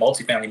family,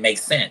 multifamily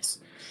makes sense.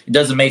 It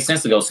doesn't make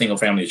sense to go single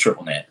family to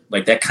triple net.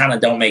 Like that kind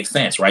of don't make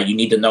sense, right? You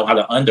need to know how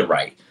to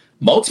underwrite.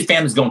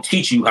 Multifamily is going to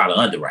teach you how to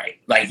underwrite.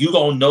 Like you're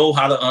going to know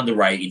how to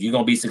underwrite if you're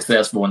going to be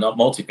successful in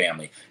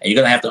multifamily, and you're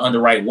going to have to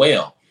underwrite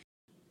well.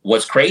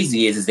 What's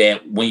crazy is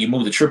that when you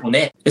move to triple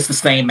net, it's the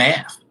same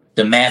math.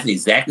 The math is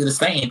exactly the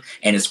same,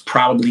 and it's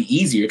probably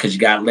easier because you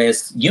got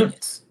less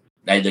units.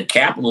 Like the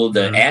capital,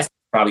 the assets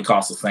probably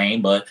cost the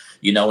same, but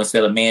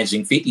instead of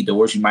managing 50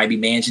 doors, you might be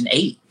managing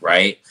 8,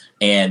 right?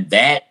 And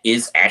that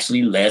is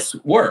actually less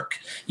work,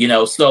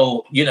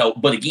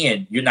 but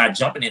again, you're not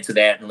jumping into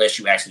that unless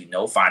you actually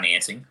know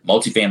financing.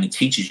 Multifamily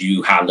teaches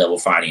you high level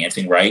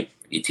financing, right?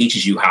 It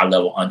teaches you high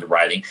level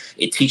underwriting.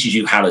 It teaches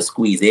you how to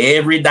squeeze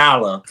every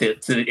dollar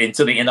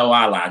into the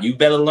NOI line. You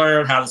better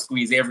learn how to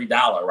squeeze every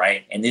dollar,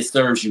 right? And this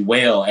serves you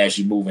well as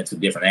you move into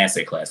different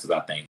asset classes,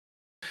 I think.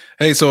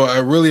 Hey, so I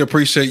really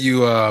appreciate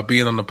you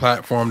being on the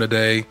platform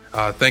today.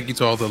 Thank you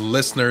to all the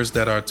listeners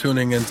that are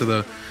tuning into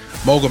the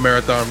Mogul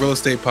Marathon Real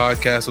Estate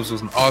Podcast. This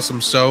was an awesome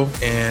show.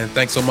 And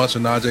thanks so much,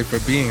 Onaje, for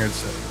being here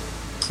today.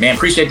 Man,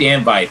 appreciate the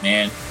invite,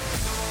 man.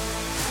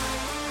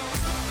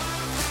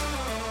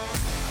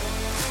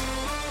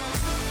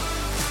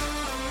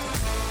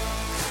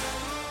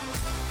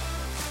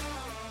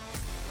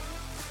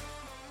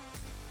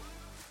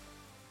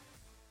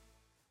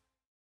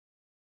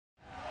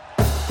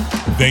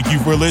 Thank you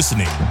for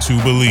listening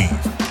to Believe.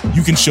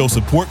 You can show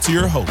support to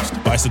your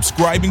host by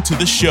subscribing to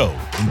the show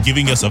and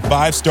giving us a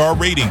 5-star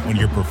rating on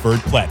your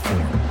preferred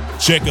platform.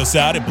 Check us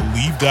out at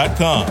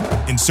Believe.com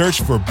and search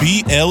for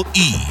BLEAV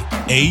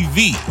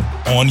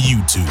on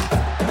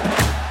YouTube.